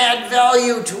can add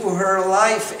value to her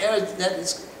life, that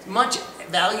is much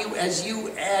value as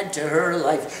you add to her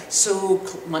life, so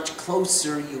much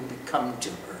closer you become to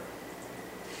her.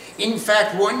 In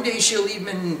fact, one day she'll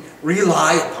even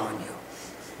rely upon you.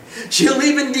 She'll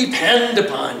even depend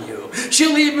upon you.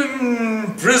 She'll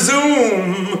even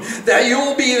presume that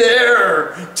you'll be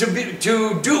there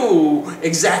to do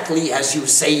exactly as you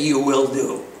say you will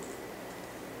do.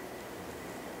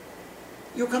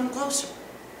 You come closer.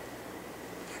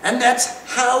 And that's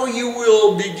how you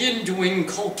will begin to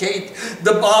inculcate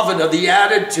the bhavana, the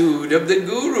attitude of the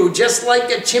Guru, just like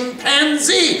a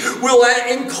chimpanzee will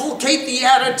inculcate the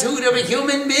attitude of a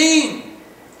human being.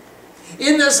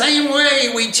 In the same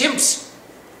way, we chimps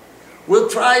will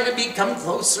try to become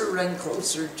closer and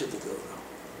closer to the Guru.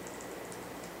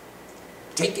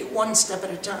 Take it one step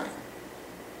at a time.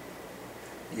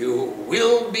 You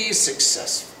will be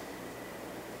successful.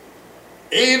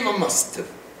 Eva Master.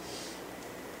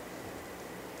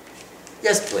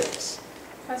 Yes, please.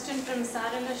 Question from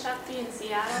Sadhana Shakti in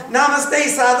Seattle. Namaste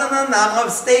Sadhana,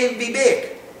 Namaste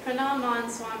Vivek. Pranam Mahan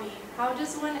Swami. How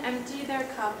does one empty their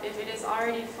cup if it is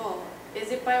already full? Is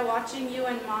it by watching you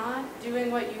and Ma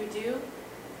doing what you do?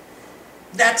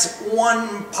 That's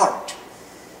one part.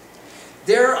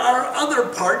 There are other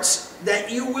parts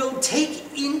that you will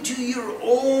take into your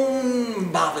own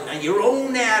bhavana, your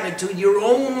own attitude, your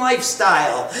own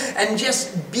lifestyle, and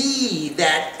just be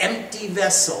that empty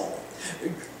vessel.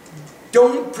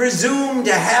 Don't presume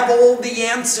to have all the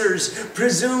answers.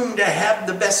 Presume to have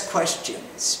the best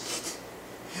questions.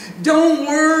 Don't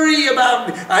worry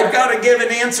about, I've got to give an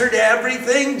answer to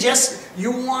everything. Just,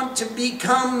 you want to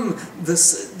become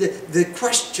the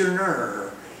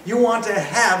questioner. You want to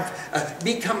have,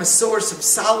 become a source of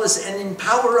solace and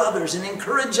empower others and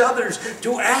encourage others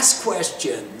to ask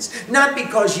questions. Not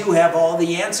because you have all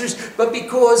the answers, but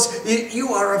because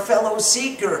you are a fellow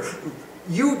seeker.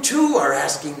 You too are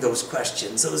asking those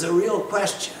questions. Those are real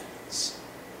questions.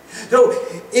 So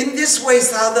in this way,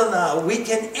 sadhana, we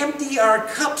can empty our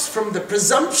cups from the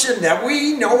presumption that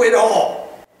we know it all.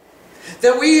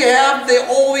 That we have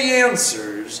all the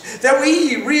answers. That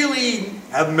we really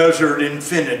have measured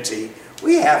infinity.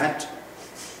 We haven't.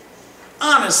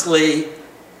 Honestly,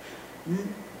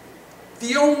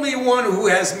 the only one who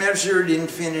has measured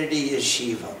infinity is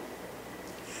Shiva.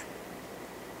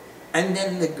 And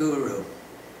then the Guru.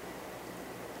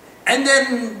 And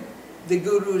then the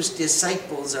Guru's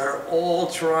disciples are all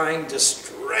trying to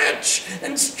stretch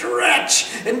and stretch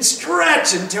and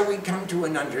stretch until we come to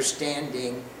an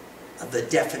understanding of the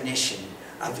definition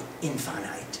of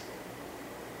infinite.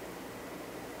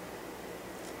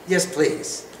 Yes,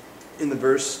 please. In the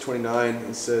verse 29,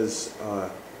 it says,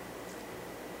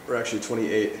 or actually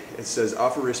 28, it says,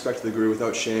 offer respect to the Guru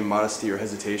without shame, modesty, or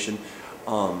hesitation.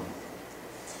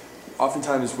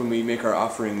 Oftentimes when we make our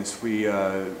offerings, we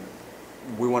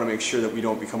want to make sure that we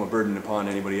don't become a burden upon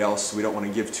anybody else. We don't want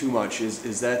to give too much.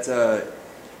 Is that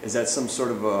some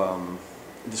sort of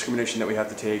discrimination that we have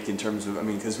to take in terms of,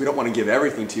 because we don't want to give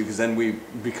everything to you, because then we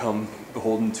become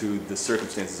beholden to the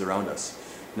circumstances around us.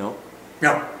 No?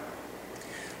 No.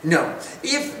 No.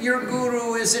 If your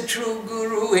Guru is a true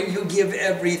Guru and you give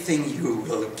everything, you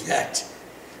will get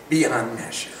beyond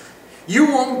measure. You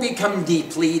won't become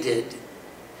depleted.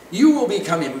 You will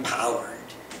become empowered.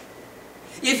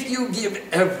 If you give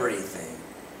everything,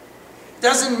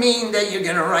 doesn't mean that you're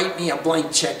going to write me a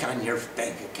blank check on your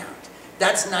bank account.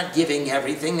 That's not giving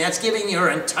everything. That's giving your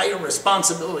entire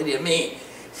responsibility to me.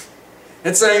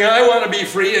 It's saying, I want to be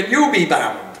free and you be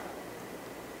bound.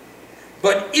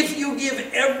 But if you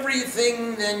give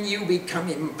everything, then you become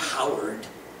empowered.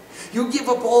 You give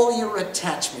up all your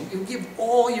attachment. You give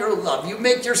all your love. You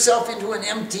make yourself into an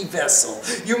empty vessel.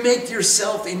 You make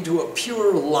yourself into a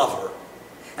pure lover.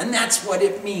 And that's what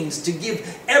it means to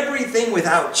give everything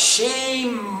without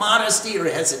shame, modesty, or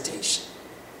hesitation.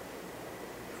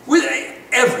 With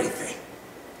everything.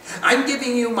 I'm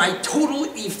giving you my total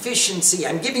efficiency.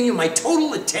 I'm giving you my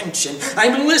total attention.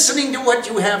 I'm listening to what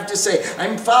you have to say.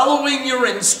 I'm following your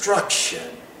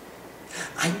instruction.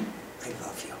 I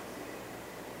love you.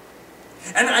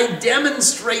 And I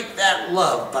demonstrate that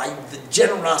love by the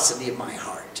generosity of my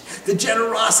heart. The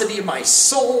generosity of my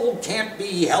soul can't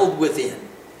be held within.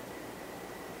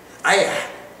 I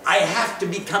have to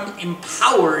become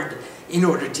empowered in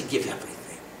order to give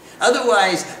everything.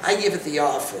 Otherwise, I give at the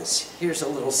office, here's a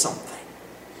little something.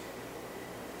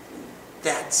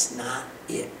 That's not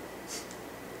it.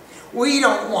 We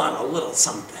don't want a little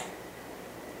something.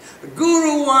 A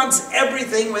guru wants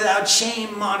everything without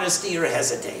shame, modesty, or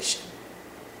hesitation.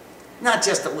 Not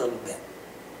just a little bit.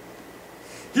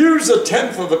 Here's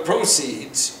 1/10 of the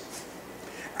proceeds.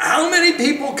 How many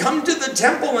people come to the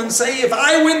temple and say, if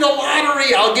I win the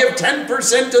lottery, I'll give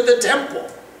 10% to the temple?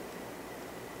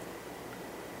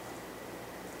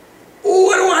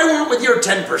 What do I want with your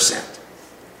 10%?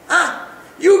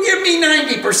 You give me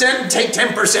 90% and take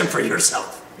 10% for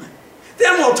yourself.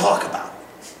 Then we'll talk about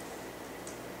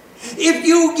it. If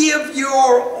you give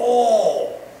your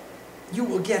all, you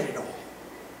will get it all.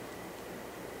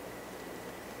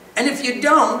 And if you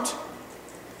don't,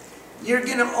 you're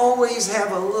going to always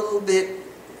have a little bit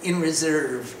in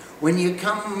reserve when you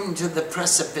come to the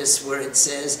precipice where it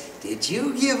says, did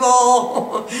you give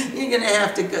all? You're going to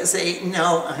have to say,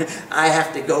 no, I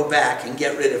have to go back and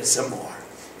get rid of some more.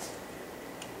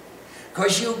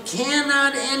 Because you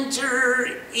cannot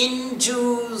enter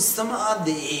into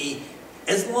samadhi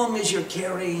as long as you're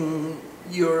carrying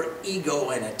your ego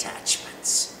and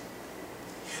attachments.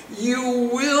 You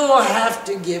will have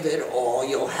to give it all.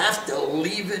 You'll have to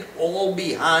leave it all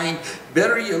behind.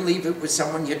 Better you leave it with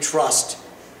someone you trust.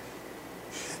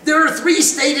 There are 3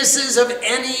 statuses of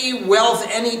any wealth,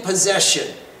 any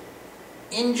possession: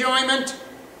 enjoyment,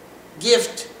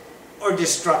 gift, or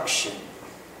destruction.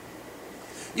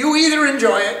 You either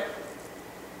enjoy it,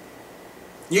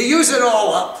 you use it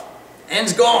all up, and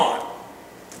it's gone.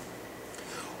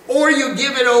 Or you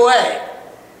give it away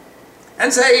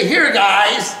and say, here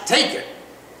guys, take it.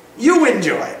 You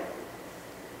enjoy it.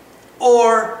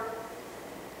 Or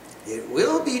it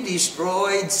will be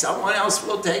destroyed, someone else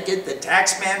will take it, the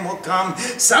tax man will come,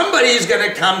 somebody's going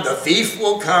to come, the thief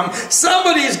will come,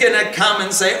 somebody's going to come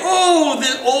and say, oh,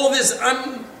 all this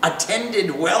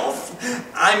unattended wealth,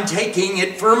 I'm taking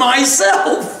it for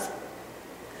myself.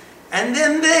 And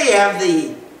then they have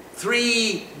the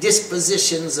 3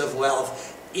 dispositions of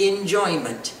wealth: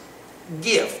 enjoyment,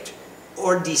 gift,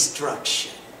 or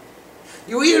destruction.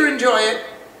 You either enjoy it.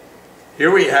 Here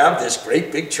we have this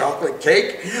great big chocolate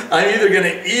cake. I'm either going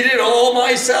to eat it all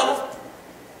myself.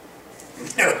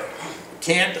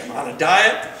 Can't, I'm on a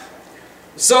diet.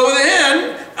 So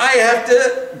then I have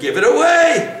to give it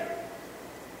away.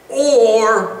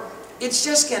 Or it's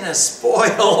just going to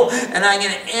spoil and I'm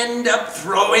going to end up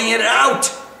throwing it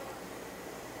out.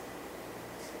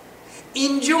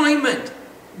 Enjoyment,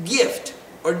 gift,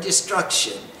 or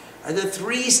destruction are the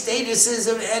 3 statuses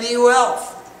of any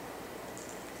wealth.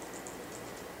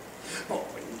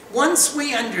 Once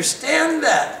we understand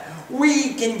that,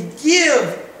 we can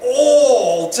give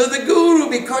all to the Guru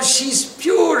because she's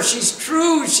pure, she's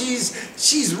true,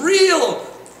 she's real.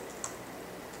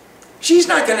 She's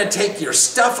not going to take your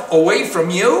stuff away from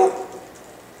you.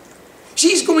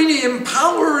 She's going to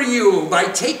empower you by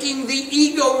taking the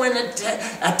ego and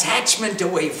attachment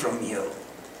away from you.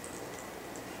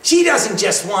 She doesn't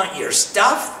just want your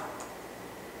stuff,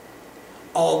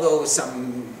 although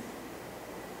some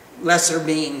lesser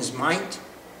beings might.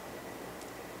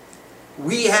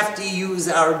 We have to use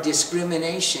our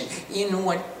discrimination. In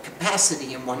what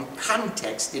capacity, in what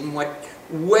context, in what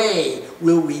way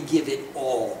will we give it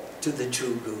all to the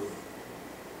true Guru?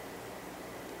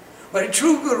 But a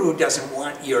true Guru doesn't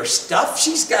want your stuff.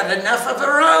 She's got enough of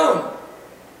her own.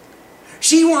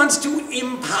 She wants to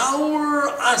empower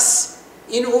us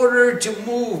in order to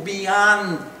move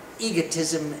beyond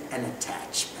egotism and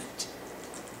attachment.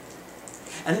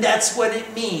 And that's what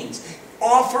it means.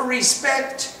 Offer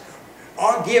respect,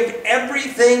 or give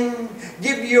everything,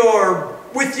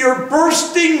 with your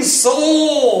bursting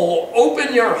soul,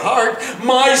 open your heart.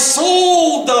 My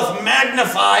soul doth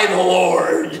magnify the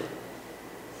Lord.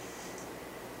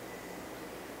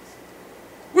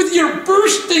 With your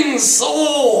bursting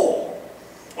soul,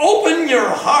 open your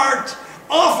heart,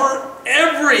 offer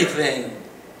everything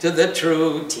to the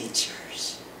true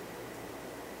teachers.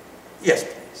 Yes,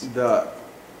 please. The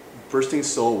bursting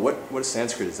soul, what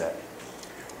Sanskrit is that?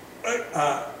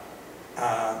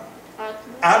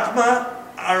 Atma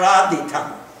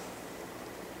Aradhikam.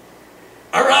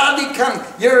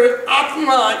 Aradhikam. Your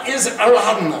Atma is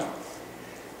Aradhana.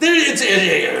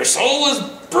 Your soul is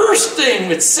bursting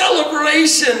with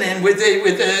celebration and with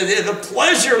the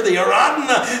pleasure, the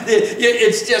Aradhana.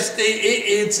 It's just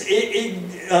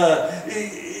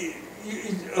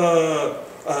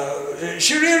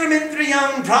Shariram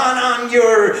Indriyam Pranam,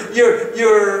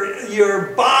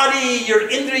 your body, your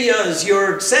indriyas,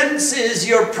 your senses,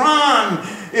 your pran,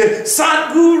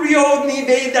 Sadguryo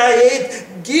Nivedayet,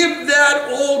 give that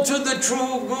all to the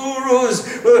true Gurus.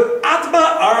 Atma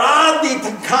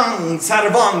Aradhitakam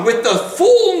Sarvam, with the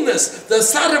fullness, the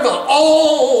sarva,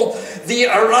 all the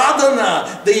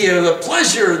aradhana, the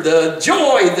pleasure, the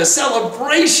joy, the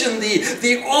celebration,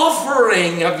 the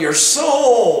offering of your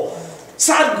soul.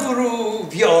 Sadguru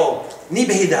Vyo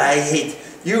Nivedayet.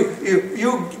 You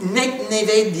make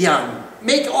nivedyan,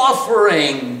 make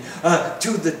offering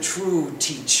to the true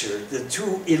teacher, the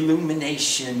true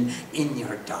illumination in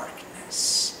your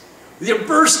darkness. Your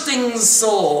bursting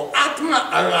soul, Atma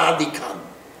Aradhikam.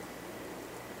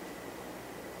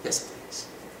 Yes, please.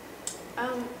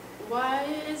 Why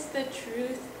is the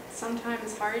truth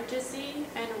sometimes hard to see,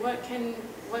 and what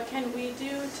can we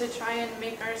do to try and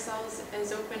make ourselves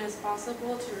as open as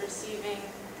possible to receiving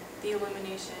the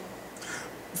illumination?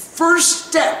 First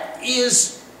step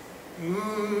is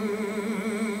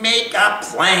make a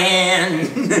plan.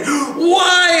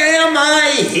 Why am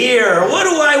I here? What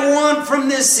do I want from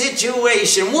this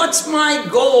situation? What's my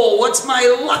goal? What's my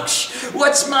laksh?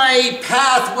 What's my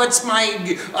path? What's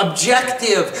my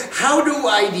objective? How do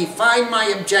I define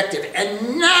my objective?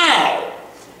 And now,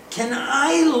 can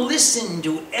I listen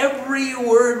to every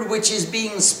word which is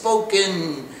being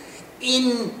spoken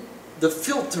in the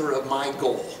filter of my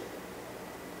goal?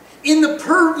 In the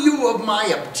purview of my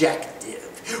objective,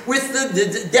 with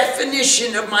the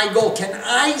definition of my goal, can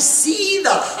I see the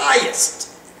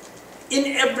highest in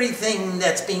everything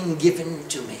that's being given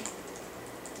to me?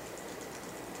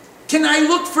 Can I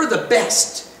look for the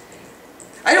best?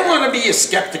 I don't want to be as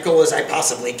skeptical as I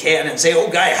possibly can and say, oh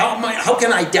guy, how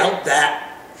can I doubt that?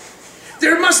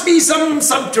 There must be some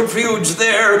subterfuge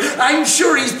there. I'm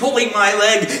sure he's pulling my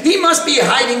leg. He must be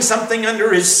hiding something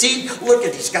under his seat. Look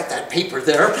at, he's got that paper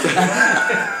there.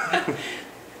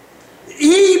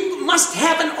 He must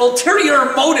have an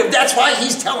ulterior motive. That's why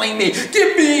he's telling me,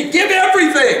 give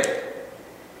everything.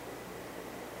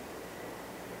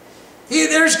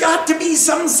 There's got to be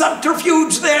some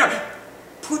subterfuge there.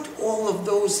 Put all of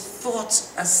those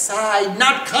thoughts aside,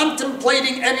 not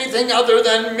contemplating anything other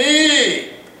than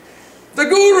me. The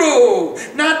Guru,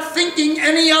 not thinking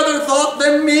any other thought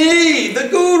than me, the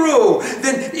Guru.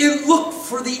 Then you look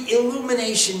for the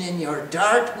illumination in your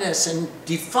darkness and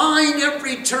define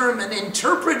every term and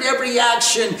interpret every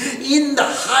action in the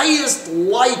highest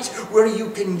light where you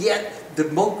can get the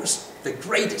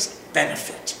greatest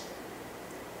benefit.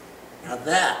 Now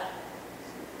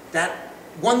that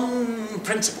one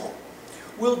principle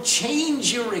will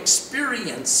change your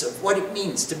experience of what it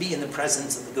means to be in the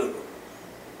presence of the Guru.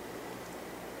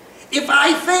 If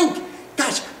I think,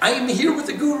 gosh, I am here with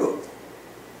the Guru,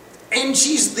 and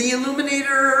she's the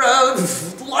illuminator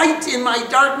of light in my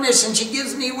darkness, and she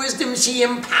gives me wisdom, she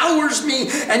empowers me,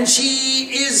 and she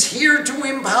is here to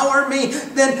empower me,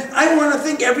 then I want to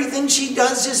think everything she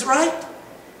does is right.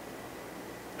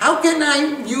 How can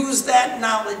I use that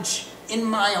knowledge in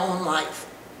my own life?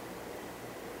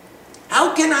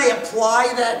 How can I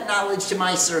apply that knowledge to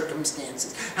my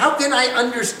circumstances? How can I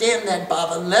understand that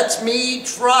Baba lets me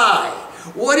try?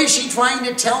 What is she trying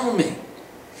to tell me?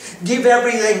 Give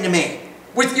everything to me.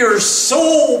 With your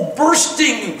soul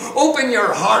bursting, open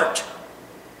your heart.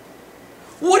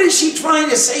 What is she trying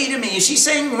to say to me? Is she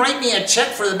saying, write me a check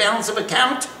for the balance of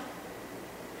account?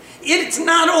 It's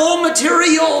not all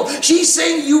material. She's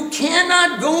saying you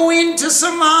cannot go into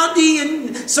samadhi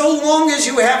and so long as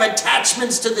you have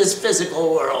attachments to this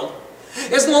physical world.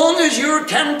 As long as you're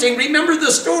counting, remember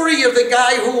the story of the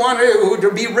guy who wanted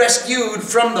to be rescued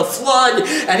from the flood,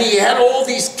 and he had all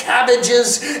these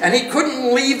cabbages and he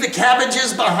couldn't leave the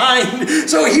cabbages behind,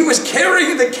 so he was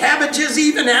carrying the cabbages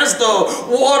even as the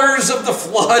waters of the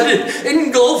flood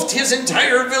engulfed his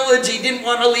entire village. He didn't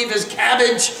want to leave his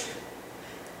cabbage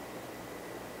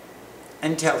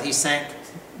until he sank,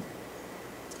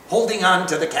 holding on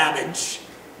to the cabbage.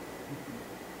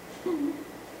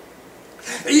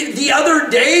 The other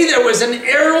day there was an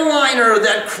airliner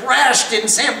that crashed in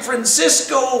San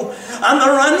Francisco on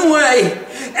the runway,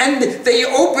 and they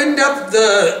opened up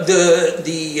the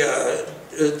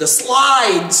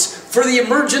slides for the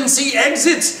emergency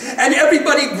exits, and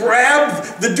everybody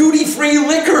grabbed the duty-free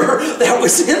liquor that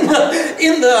was in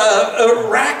the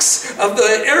racks of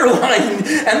the airline,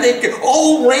 and they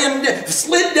all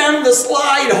slid down the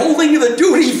slide holding the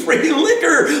duty-free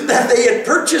liquor that they had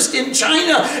purchased in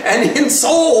China and in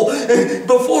Seoul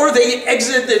before they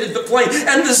exited the plane.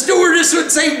 And the stewardess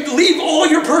would say, leave all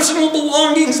your personal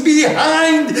belongings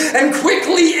behind and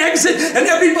quickly exit. And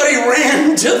everybody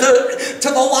ran to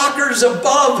the lockers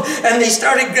above, and they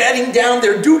started getting down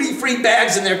their duty-free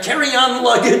bags and their carry-on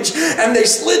luggage, and they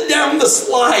slid down the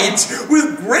slides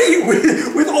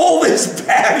with all this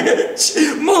baggage,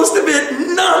 most of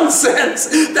it nonsense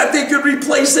that they could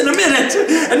replace in a minute,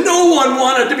 and no one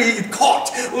wanted to be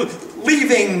caught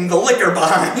leaving the liquor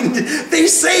behind. They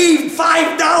saved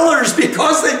 $5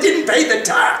 because they didn't pay the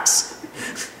tax.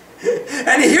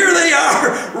 And here they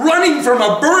are, running from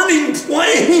a burning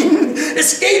plane,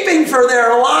 escaping for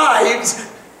their lives.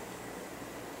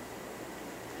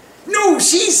 No,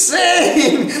 she's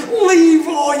saying, leave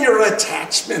all your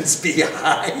attachments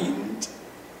behind.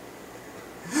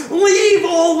 Leave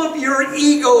all of your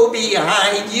ego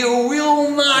behind. You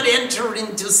will not enter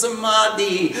into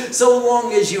samadhi so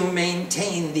long as you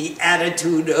maintain the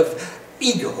attitude of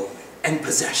ego and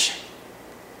possession.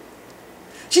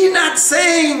 She's not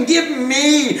saying,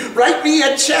 write me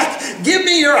a check, give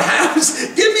me your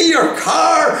house, give me your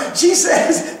car. She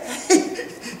says, hey,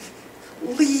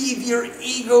 leave your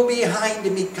ego behind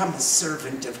and become a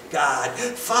servant of God.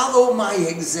 Follow my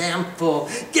example.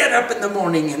 Get up in the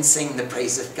morning and sing the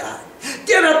praise of God.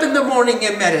 Get up in the morning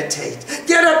and meditate.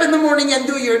 Get up in the morning and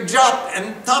do your japa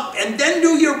and tap, and then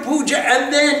do your puja,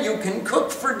 and then you can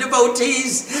cook for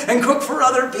devotees and cook for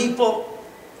other people.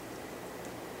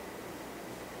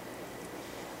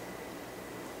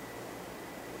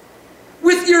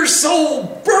 With your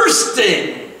soul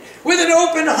bursting, with an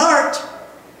open heart,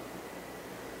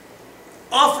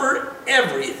 offer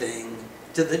everything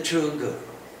to the true Guru.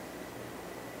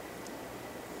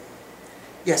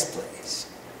 Yes,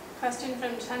 please. Question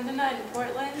from Chandana in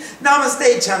Portland.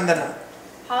 Namaste, Chandana.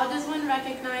 How does one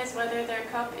recognize whether their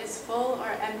cup is full or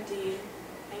empty?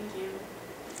 Thank you.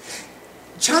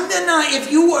 Chandana,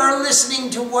 if you are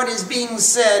listening to what is being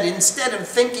said instead of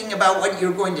thinking about what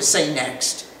you're going to say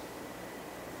next,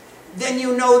 then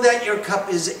you know that your cup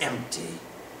is empty.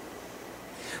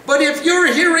 But if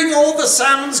you're hearing all the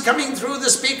sounds coming through the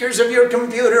speakers of your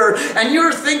computer and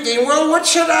you're thinking, well, what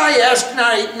should I ask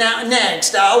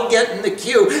next? I'll get in the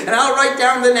queue and I'll write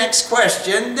down the next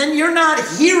question, then you're not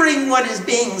hearing what is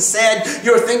being said.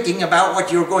 You're thinking about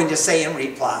what you're going to say in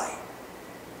reply.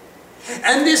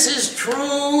 And this is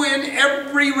true in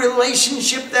every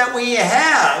relationship that we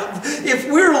have.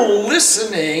 If we're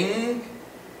listening,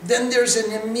 then there's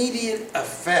an immediate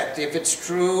effect. If it's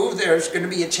true, there's going to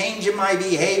be a change in my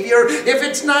behavior. If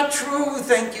it's not true,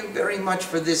 thank you very much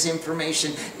for this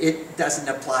information. It doesn't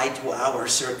apply to our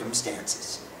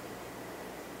circumstances.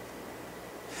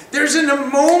 There's a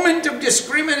moment of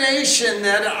discrimination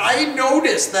that I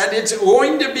notice that it's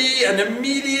going to be an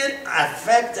immediate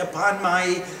effect upon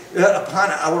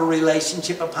our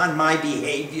relationship, upon my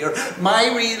behavior.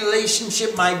 My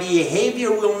relationship, my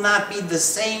behavior will not be the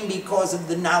same because of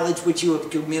the knowledge which you have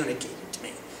communicated to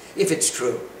me, if it's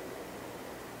true.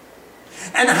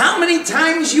 And how many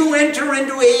times you enter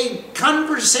into a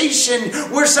conversation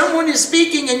where someone is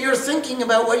speaking and you're thinking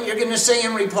about what you're going to say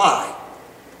in reply.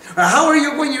 How are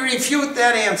you going to refute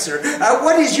that answer?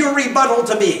 What is your rebuttal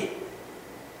to be?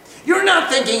 You're not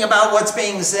thinking about what's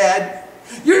being said.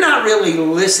 You're not really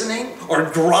listening or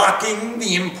grokking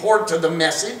the import of the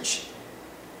message.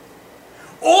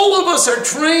 All of us are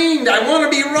trained. I want to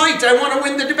be right. I want to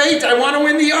win the debate. I want to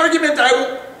win the argument.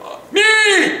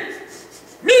 Me.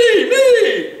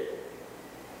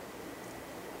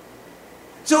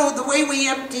 So the way we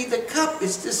empty the cup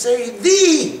is to say,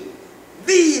 thee.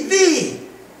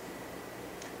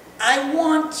 I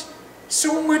want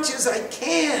so much as I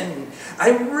can.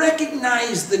 I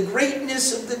recognize the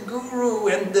greatness of the Guru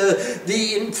and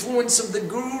the influence of the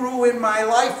Guru in my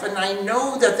life, and I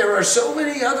know that there are so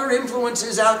many other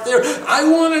influences out there. I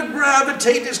want to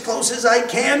gravitate as close as I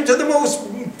can to the most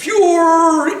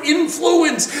pure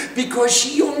influence because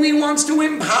she only wants to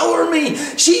empower me.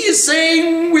 She is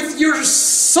saying, with your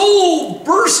soul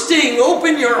bursting,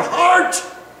 open your heart.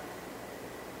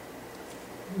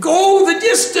 Go the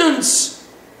distance.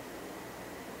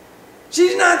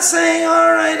 She's not saying,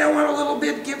 all right, I want a little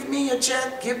bit, give me a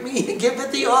check, give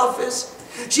it the office.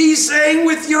 She's saying,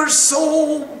 with your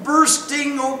soul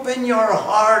bursting, open your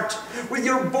heart. With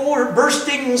your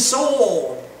bursting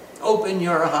soul, open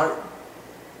your heart.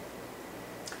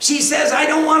 She says, I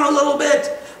don't want a little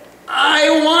bit, I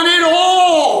want it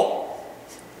all.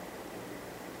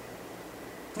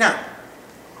 Now,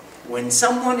 when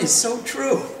someone is so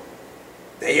true,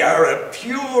 they are a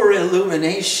pure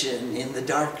illumination in the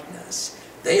darkness.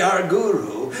 They are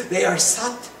Guru. They are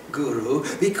Sat guru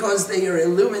because they are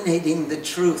illuminating the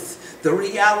truth, the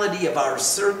reality of our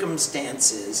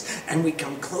circumstances, and we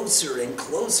come closer and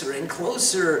closer and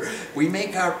closer. We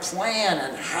make our plan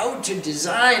on how to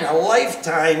design a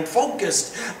lifetime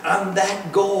focused on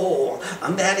that goal,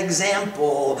 on that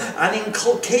example, on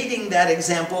inculcating that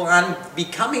example, on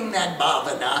becoming that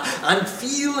bhavana, on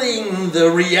feeling the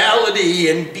reality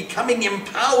and becoming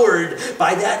empowered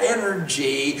by that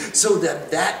energy so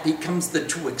that that becomes the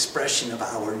true expression of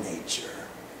our nature.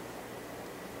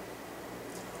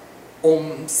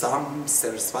 Om Sam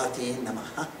Saraswati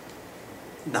Namaha.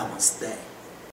 Namaste.